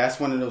know, that's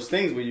one of those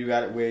things where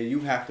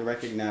you have to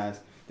recognize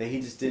that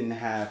he just didn't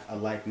have a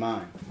like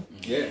mind.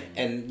 Yeah,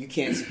 and you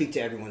can't speak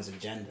to everyone's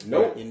agenda.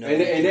 Nope. You know,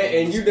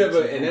 and you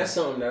never. And that's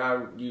something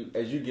that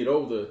as you get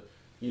older,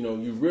 you know,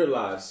 you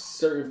realize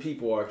certain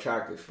people are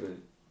attracted for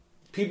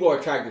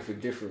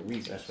different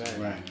reasons. That's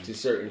right. To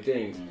certain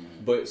things.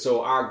 But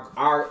so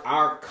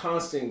our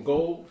constant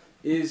goal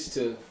is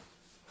to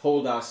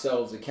hold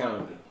ourselves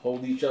accountable,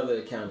 hold each other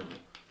accountable,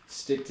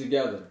 stick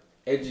together,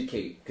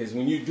 educate. Because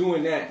when you're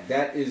doing that,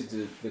 that is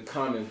the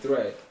common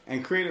thread.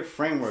 And create a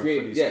framework for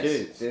these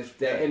kids.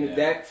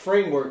 That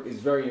framework is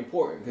very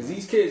important because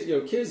these kids, you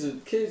know,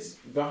 kids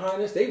behind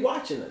us, they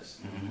watching us.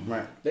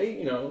 Right. They,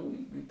 you know,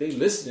 they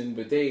listening,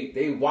 but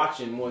they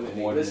watching more than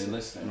they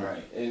listen.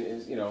 Right.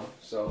 And you know,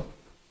 so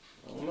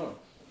I don't know.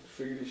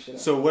 Figure this shit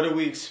out. So what do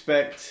we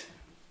expect?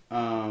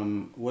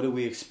 What do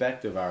we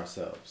expect of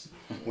ourselves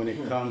when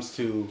it comes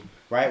to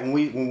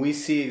when we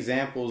see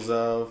examples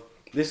of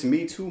this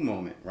Me Too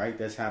moment, right?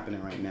 That's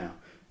happening right now.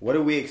 What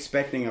are we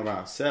expecting of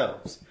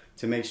ourselves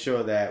to make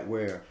sure that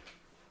we're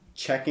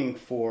checking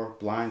for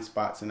blind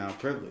spots in our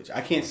privilege?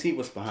 I can't see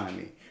what's behind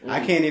me.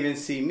 I can't even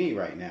see me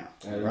right now,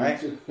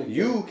 right?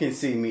 You can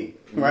see me,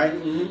 right?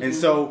 And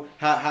so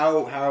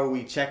how are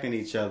we checking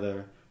each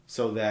other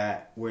so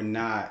that we're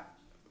not,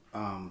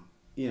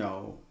 you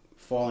know,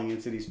 falling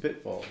into these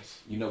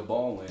pitfalls? You know,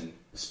 Baldwin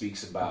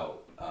speaks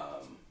about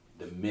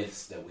the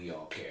myths that we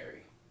all carry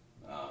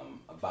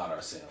about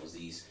ourselves,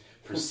 these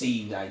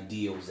perceived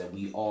ideals that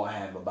we all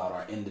have about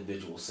our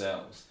individual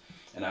selves.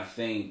 And I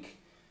think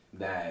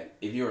that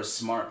if you're a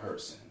smart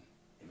person,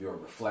 if you're a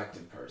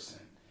reflective person,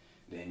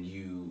 then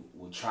you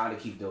will try to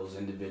keep those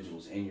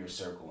individuals in your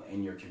circle,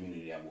 in your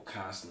community, that will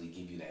constantly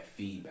give you that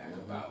feedback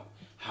about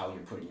how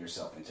you're putting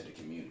yourself into the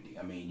community.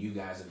 I mean, you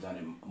guys have done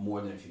it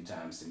more than a few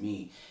times to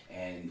me,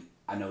 and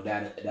I know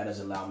that has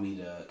allowed me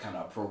to kind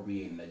of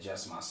appropriate and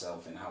adjust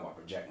myself and how I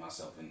project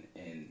myself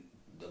in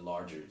the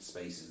larger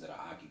spaces that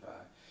I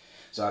occupy.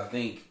 So I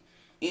think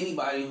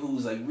anybody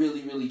who's like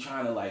really, really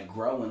trying to like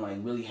grow and like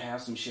really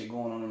have some shit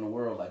going on in the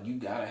world, like you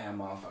gotta have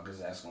motherfuckers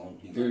that's gonna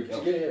be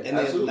and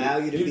they allow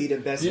you to be the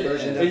best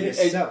version of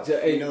yourself.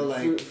 You know,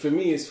 like for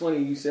me, it's funny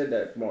you said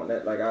that, Mark.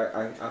 That like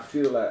I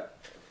feel that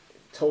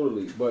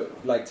totally.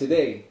 But like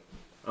today,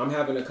 I'm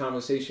having a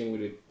conversation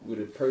with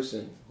a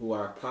person who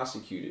I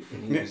prosecuted,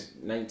 and he was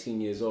 19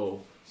 years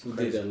old, who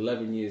did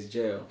 11 years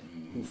jail,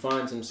 who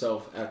finds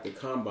himself at the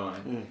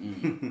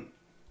Combine.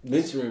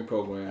 Mentoring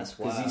program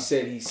because he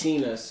said he's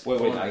seen us.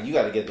 Wait, now you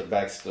got to get the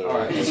backstory. All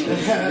right.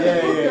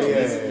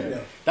 Yeah.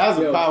 That was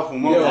a powerful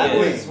moment. That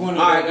was one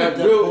of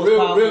the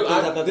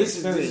real.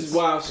 This is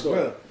wild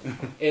story.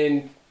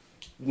 In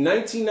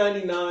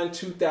 1999,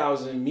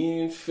 2000,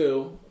 me and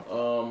Phil,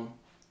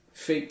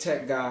 fake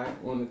tech guy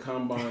on the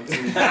Combine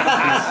team,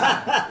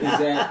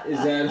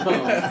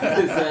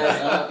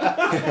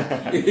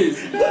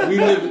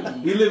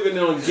 we living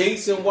on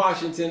Gates in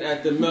Washington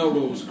at the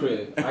Melrose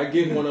crib. I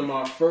get one of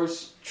my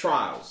first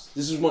trials.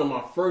 This is one of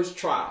my first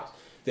trials.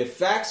 The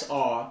facts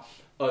are,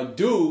 a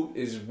dude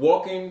is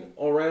walking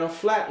around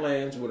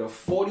Flatlands with a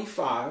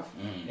 45,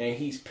 and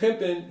he's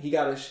pimping. He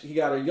got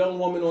a young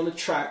woman on the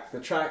track. The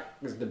track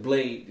is the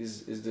blade.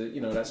 Is the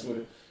that's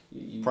what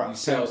you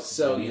sell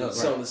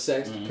the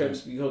sex. The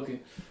pimps be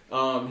hooking.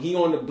 He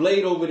on the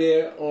blade over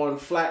there on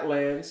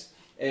Flatlands,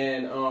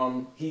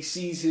 and he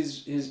sees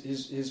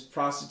his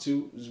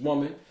prostitute, his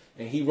woman,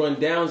 and he run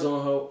downs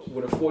on her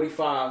with a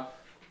 45.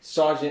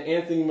 Sergeant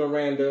Anthony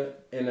Miranda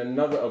and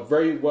a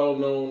very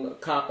well-known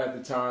cop at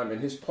the time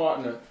and his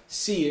partner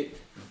see it.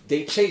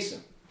 They chase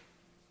him.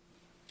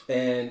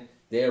 And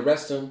they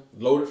arrest him,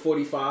 loaded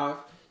 45.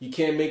 You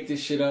can't make this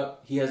shit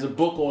up. He has a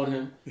book on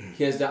him.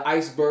 He has the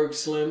Iceberg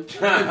Slim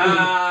book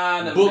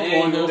on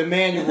him. The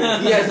manual.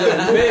 He has the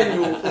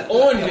manual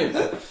on him.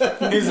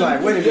 He's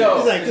like, wait a minute.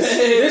 He's like,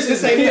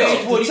 this ain't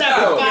page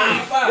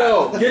 45.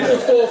 Yo, get the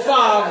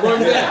 4-5,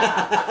 run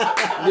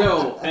back.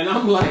 Yo, and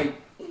I'm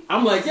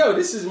like, yo,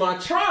 this is my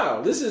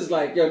trial. This is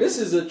like, yo, this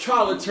is a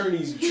trial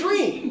attorney's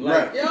dream.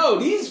 Like, yo,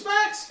 these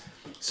facts.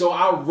 So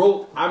I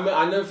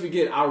never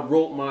forget, I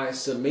wrote my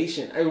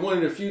summation. One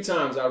of the few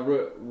times I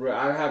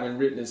haven't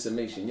written a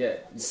summation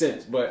yet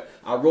since, but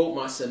I wrote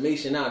my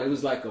summation out. It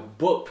was like a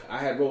book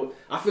I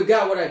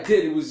forgot what I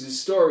did. It was a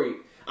story.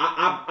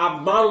 I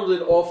modeled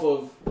it off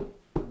of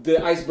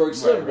the Iceberg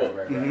Slim book.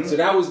 Right. So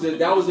that was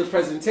the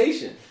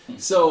presentation.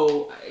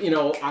 So,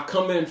 I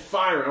come in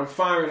firing. I'm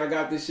firing. I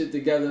got this shit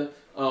together.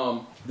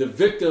 The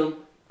victim,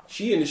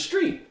 she in the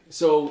street.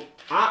 So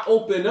I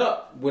open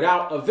up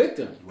without a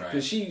victim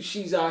because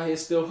she's out here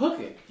still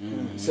hooking.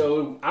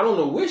 So I don't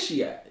know where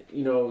she at.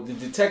 The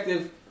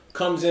detective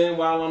comes in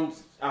while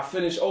I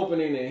finish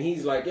opening, and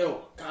he's like,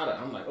 "Yo, got her."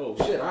 I'm like, "Oh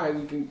shit! All right,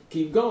 we can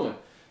keep going."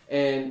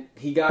 And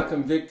he got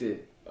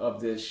convicted of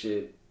this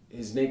shit.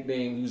 His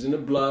nickname, he was in the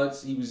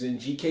Bloods. He was in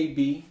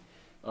GKB,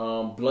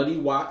 Bloody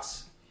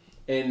Watts,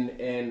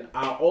 and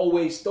I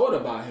always thought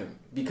about him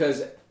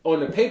because on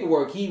the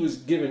paperwork, he was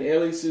given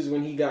aliases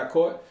when he got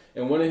caught,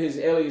 and one of his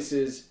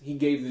aliases, he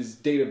gave his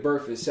date of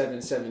birth as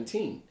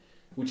 7/17,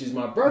 which is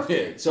my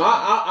birthday. So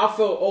I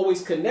felt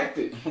always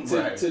connected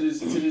to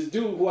this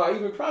dude who I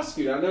even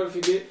prosecuted. I'll never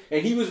forget,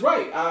 and he was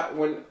right.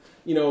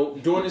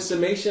 During the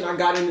summation, I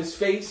got in his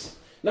face,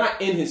 not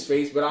in his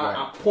face, but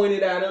I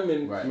pointed at him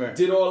and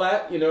did all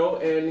that,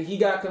 and he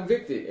got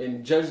convicted.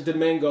 And Judge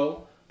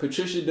Domingo,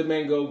 Patricia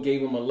Domingo,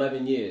 gave him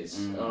 11 years.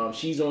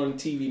 She's on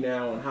TV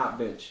now on Hot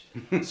Bench.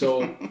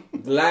 So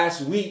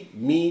last week,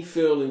 me,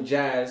 Phil, and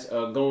Jazz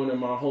are going to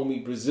my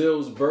homie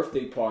Brazil's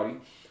birthday party,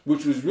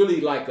 which was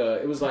really like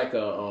a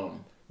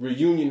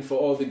reunion for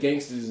all the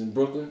gangsters in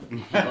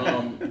Brooklyn.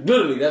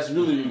 Literally, that's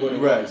really what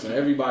it was. And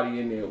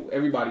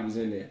everybody was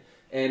in there.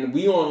 And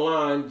we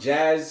online,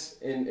 Jazz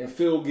and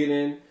Phil get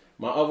in.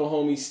 My other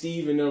homie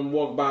Steve and them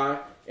walk by,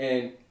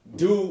 and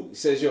dude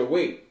says, "Yo,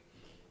 wait."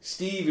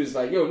 Steve is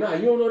like, "Yo, nah,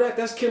 you don't know that?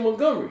 That's Kim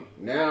Montgomery."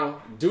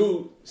 Now,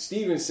 dude,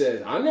 Steven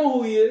says, "I know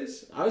who he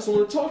is. I just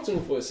want to talk to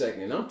him for a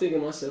second." And I'm thinking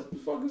to myself, what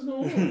the fuck is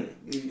going on?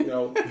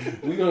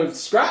 We're going to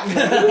scrap him.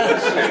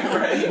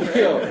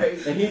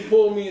 And he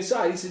pulled me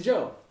aside. He said,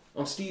 "Yo,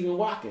 I'm Stephen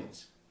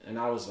Watkins." And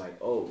I was like,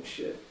 oh,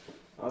 shit.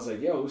 I was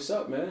like, "Yo, what's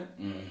up, man?"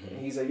 And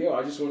he's like, "Yo,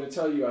 I just want to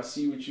tell you, I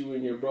see what you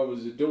and your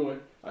brothers are doing.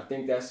 I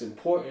think that's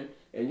important.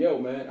 And yo,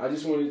 man, I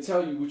just wanted to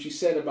tell you what you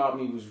said about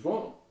me was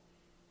wrong."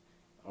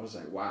 I was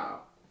like,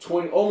 wow.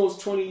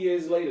 Almost 20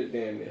 years later,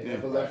 damn near.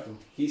 Never left him.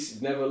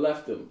 He's never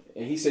left him.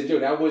 And he said, "Yo,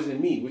 that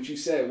wasn't me. What you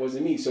said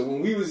wasn't me." So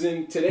when we was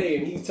in today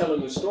and he's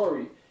telling the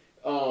story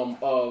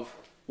of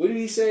what did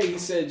he say? He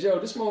said, yo,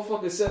 this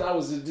motherfucker said I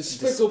was a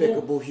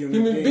despicable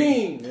human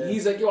being. Yeah.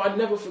 He's like, yo, I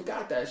never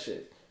forgot that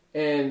shit.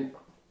 And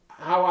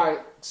how I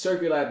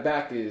circle that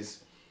back is,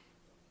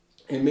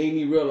 it made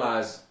me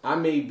realize I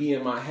may be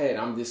in my head,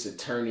 I'm this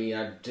attorney,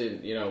 I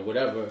did, you know,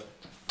 whatever.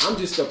 I'm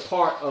just a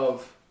part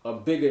of a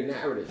bigger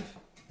narrative.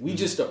 We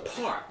just a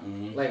part.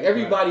 Like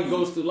everybody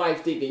goes through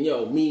life thinking,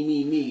 yo,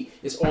 me.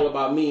 It's all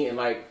about me. And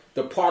like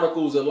the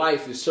particles of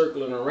life is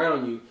circling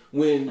around you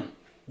when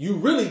you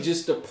really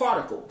just a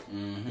particle.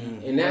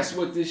 And that's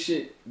what this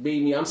shit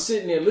made me. I'm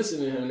sitting there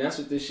listening to him. And that's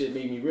what this shit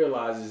made me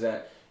realize is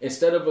that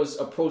instead of us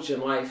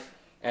approaching life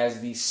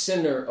as the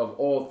center of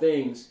all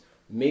things,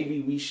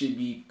 maybe we should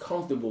be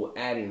comfortable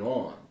adding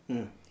on.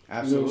 Absolutely.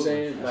 You know what I'm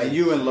saying? Like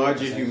you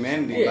enlarge your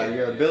humanity. Yeah. Like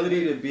your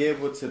ability to be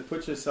able to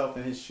put yourself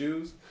in his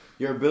shoes,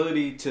 your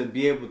ability to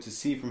be able to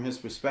see from his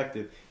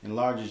perspective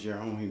enlarges your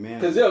own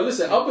humanity. Because, yo,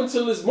 listen, up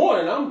until this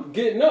morning, I'm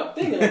getting up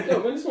thinking, like,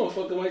 yo, man, this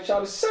motherfucker might try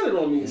to set it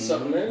on me or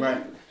something, man.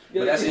 Right. You know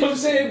But that's what I'm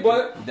saying?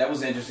 But that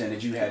was interesting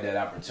that you had that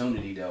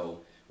opportunity though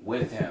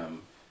with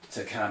him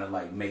to kind of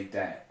like make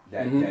that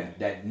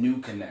new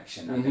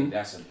connection. I think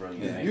that's a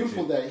brilliant It's thing.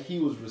 beautiful too. that he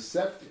was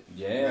receptive.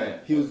 Yeah. Right?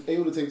 He was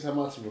able to take time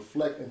out to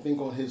reflect and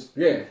think on his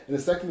Yeah. and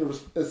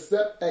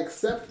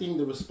accepting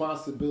the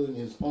responsibility in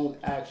his own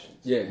actions.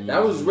 yeah,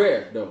 that was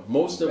rare, though.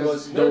 Most of That's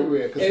us very don't.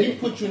 rare because and- he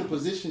put you in a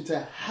position to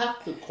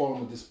have to call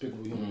him a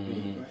despicable human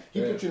being.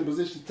 He put you in a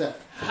position to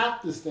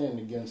have to stand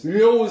against him. You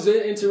know what's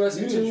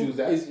interesting You didn't too choose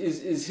that.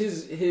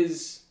 is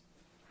his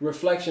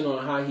reflection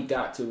on how he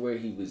got to where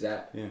he was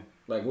at. Yeah.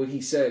 Like what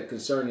he said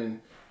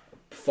concerning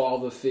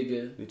father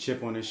figure, The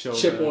chip on his shoulder.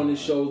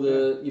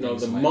 you know,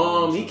 the Somebody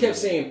mom. knows He kept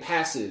something. saying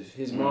passive.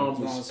 His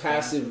mom was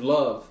passive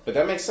love. But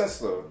that makes sense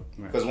though,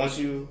 because once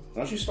you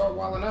start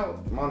wilding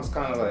out, mom's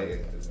kind of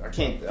like, I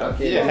can't get a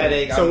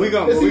headache. So we It's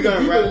gonna even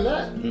deeper wrap. than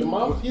that. The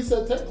mom, he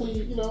said,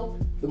 technically, you know,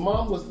 the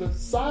mom was the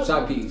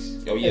side piece.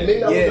 Oh And maybe that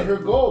Yeah. wasn't her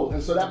goal,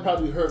 and so that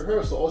probably hurt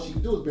her. So all she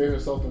could do is bury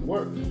herself in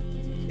work.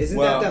 Isn't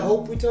Well, that the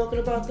hope we're talking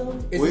about, though?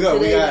 Isn't We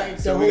today, got like,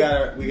 so the we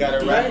hope?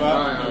 gotta wrap Right?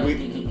 up.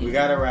 We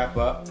gotta wrap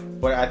up.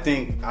 But I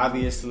think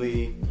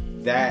obviously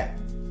that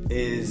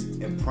is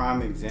a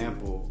prime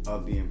example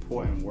of the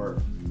important work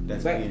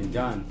that's being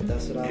done.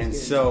 That's what I was and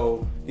getting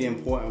so the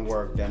important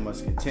work that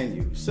must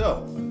continue.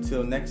 So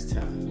until next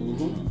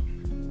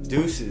time,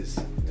 deuces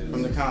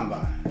from the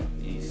combine.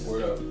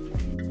 Word up.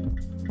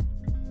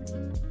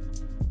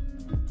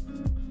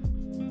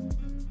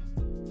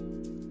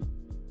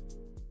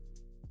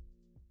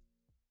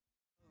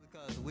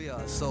 Because we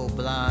are so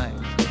blind,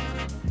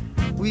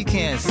 we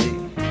can't see.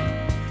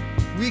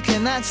 We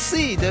cannot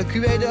see the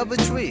creator of a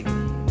tree,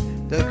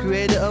 the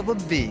creator of a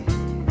bee,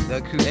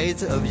 the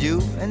creator of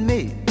you and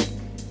me.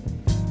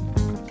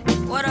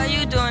 What are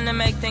you doing to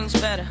make things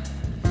better?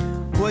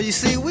 Well, you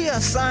see, we are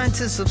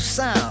scientists of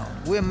sound.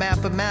 We're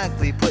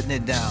mathematically putting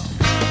it down.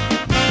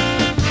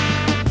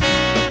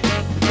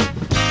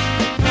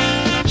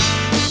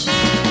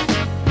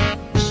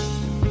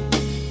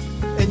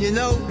 And you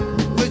know,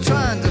 we're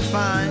trying to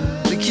find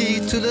the key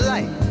to the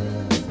light.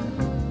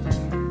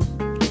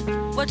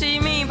 What do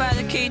you mean by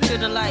the key to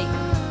the light?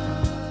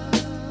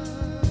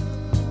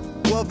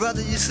 Well,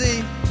 brother, you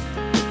see,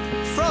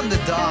 from the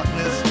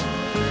darkness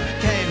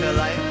came the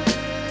light.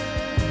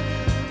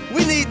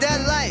 We need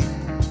that light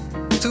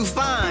to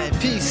find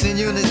peace and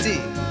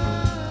unity,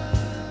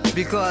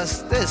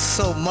 because there's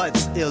so much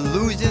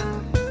illusion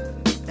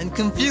and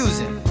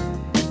confusion,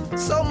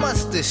 so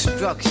much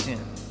destruction,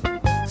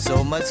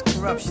 so much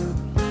corruption.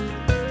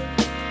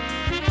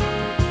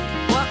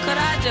 What could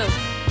I do?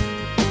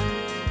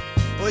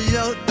 Well, you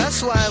know,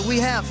 that's why we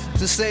have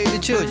to save the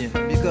children,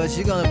 because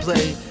you're going to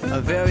play a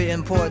very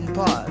important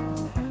part.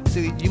 So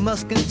you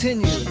must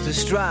continue to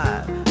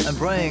strive and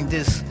bring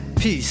this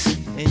peace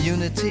and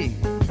unity,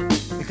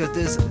 because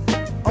there's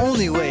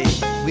only way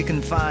we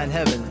can find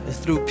heaven is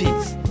through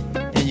peace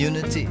and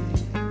unity.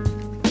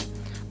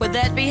 Would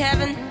that be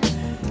heaven?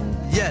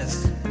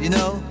 Yes, you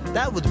know,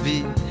 that would be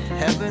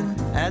heaven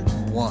at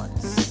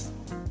once.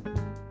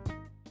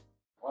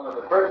 One of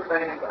the first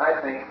things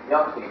I think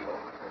young people,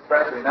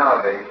 especially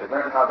nowadays, should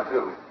learn how to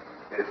do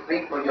is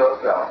think for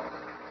yourself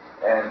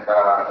and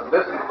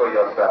listen for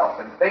yourself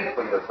and think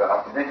for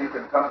yourself, and then you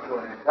can come to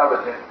an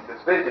intelligent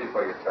decision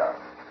for yourself.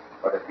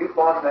 But if you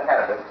form the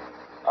habit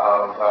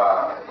of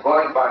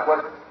going by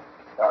what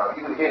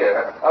you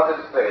hear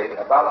others say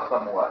about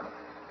someone,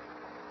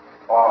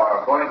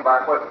 or going by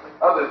what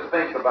others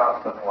think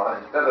about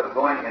someone, instead of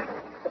going and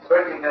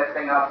searching that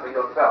thing out for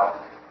yourself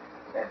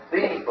and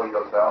seeing for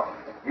yourself,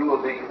 you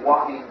will be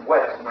walking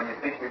west when you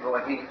think you're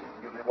going east.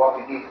 You'll be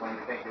walking east when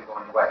you think you're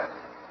going west.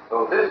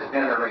 So this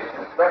generation,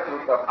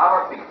 especially of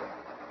our people,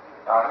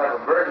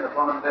 have a burden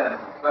upon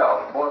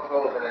themselves more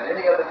so than at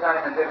any other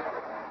time in history.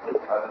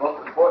 The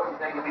most important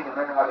thing we can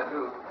learn how to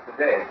do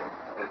today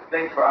is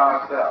think for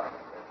ourselves.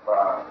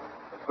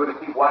 It's good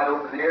to keep wide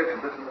open ears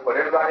and listen to what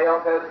everybody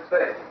else has to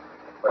say.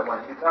 But when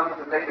you come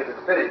to make a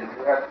decision,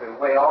 you have to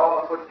weigh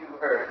all of what you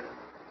heard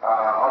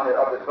on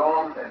its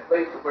own and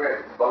place it where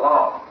it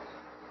belongs.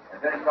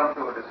 And then come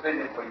to a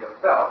decision for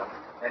yourself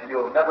and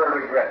you'll never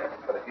regret it.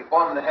 But if you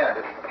form the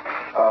habit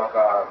of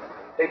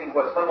taking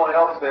what someone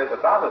else says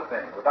about a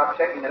thing without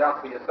checking it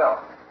out for yourself,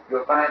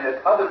 you'll find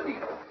that other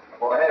people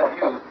will have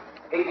you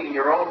hating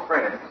your own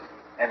friends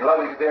and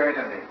loving their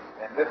enemies.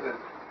 And this is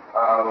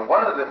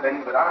one of the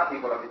things that our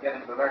people are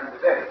beginning to learn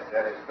today,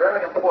 that it's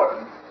very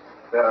important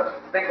to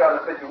think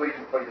out a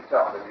situation for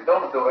yourself. If you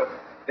don't do it,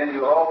 then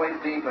you'll always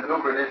be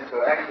maneuvered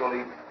into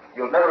actually,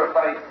 you'll never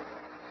fight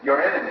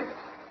your enemies,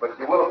 but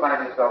you will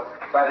find yourself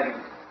fighting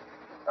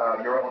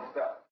your own self.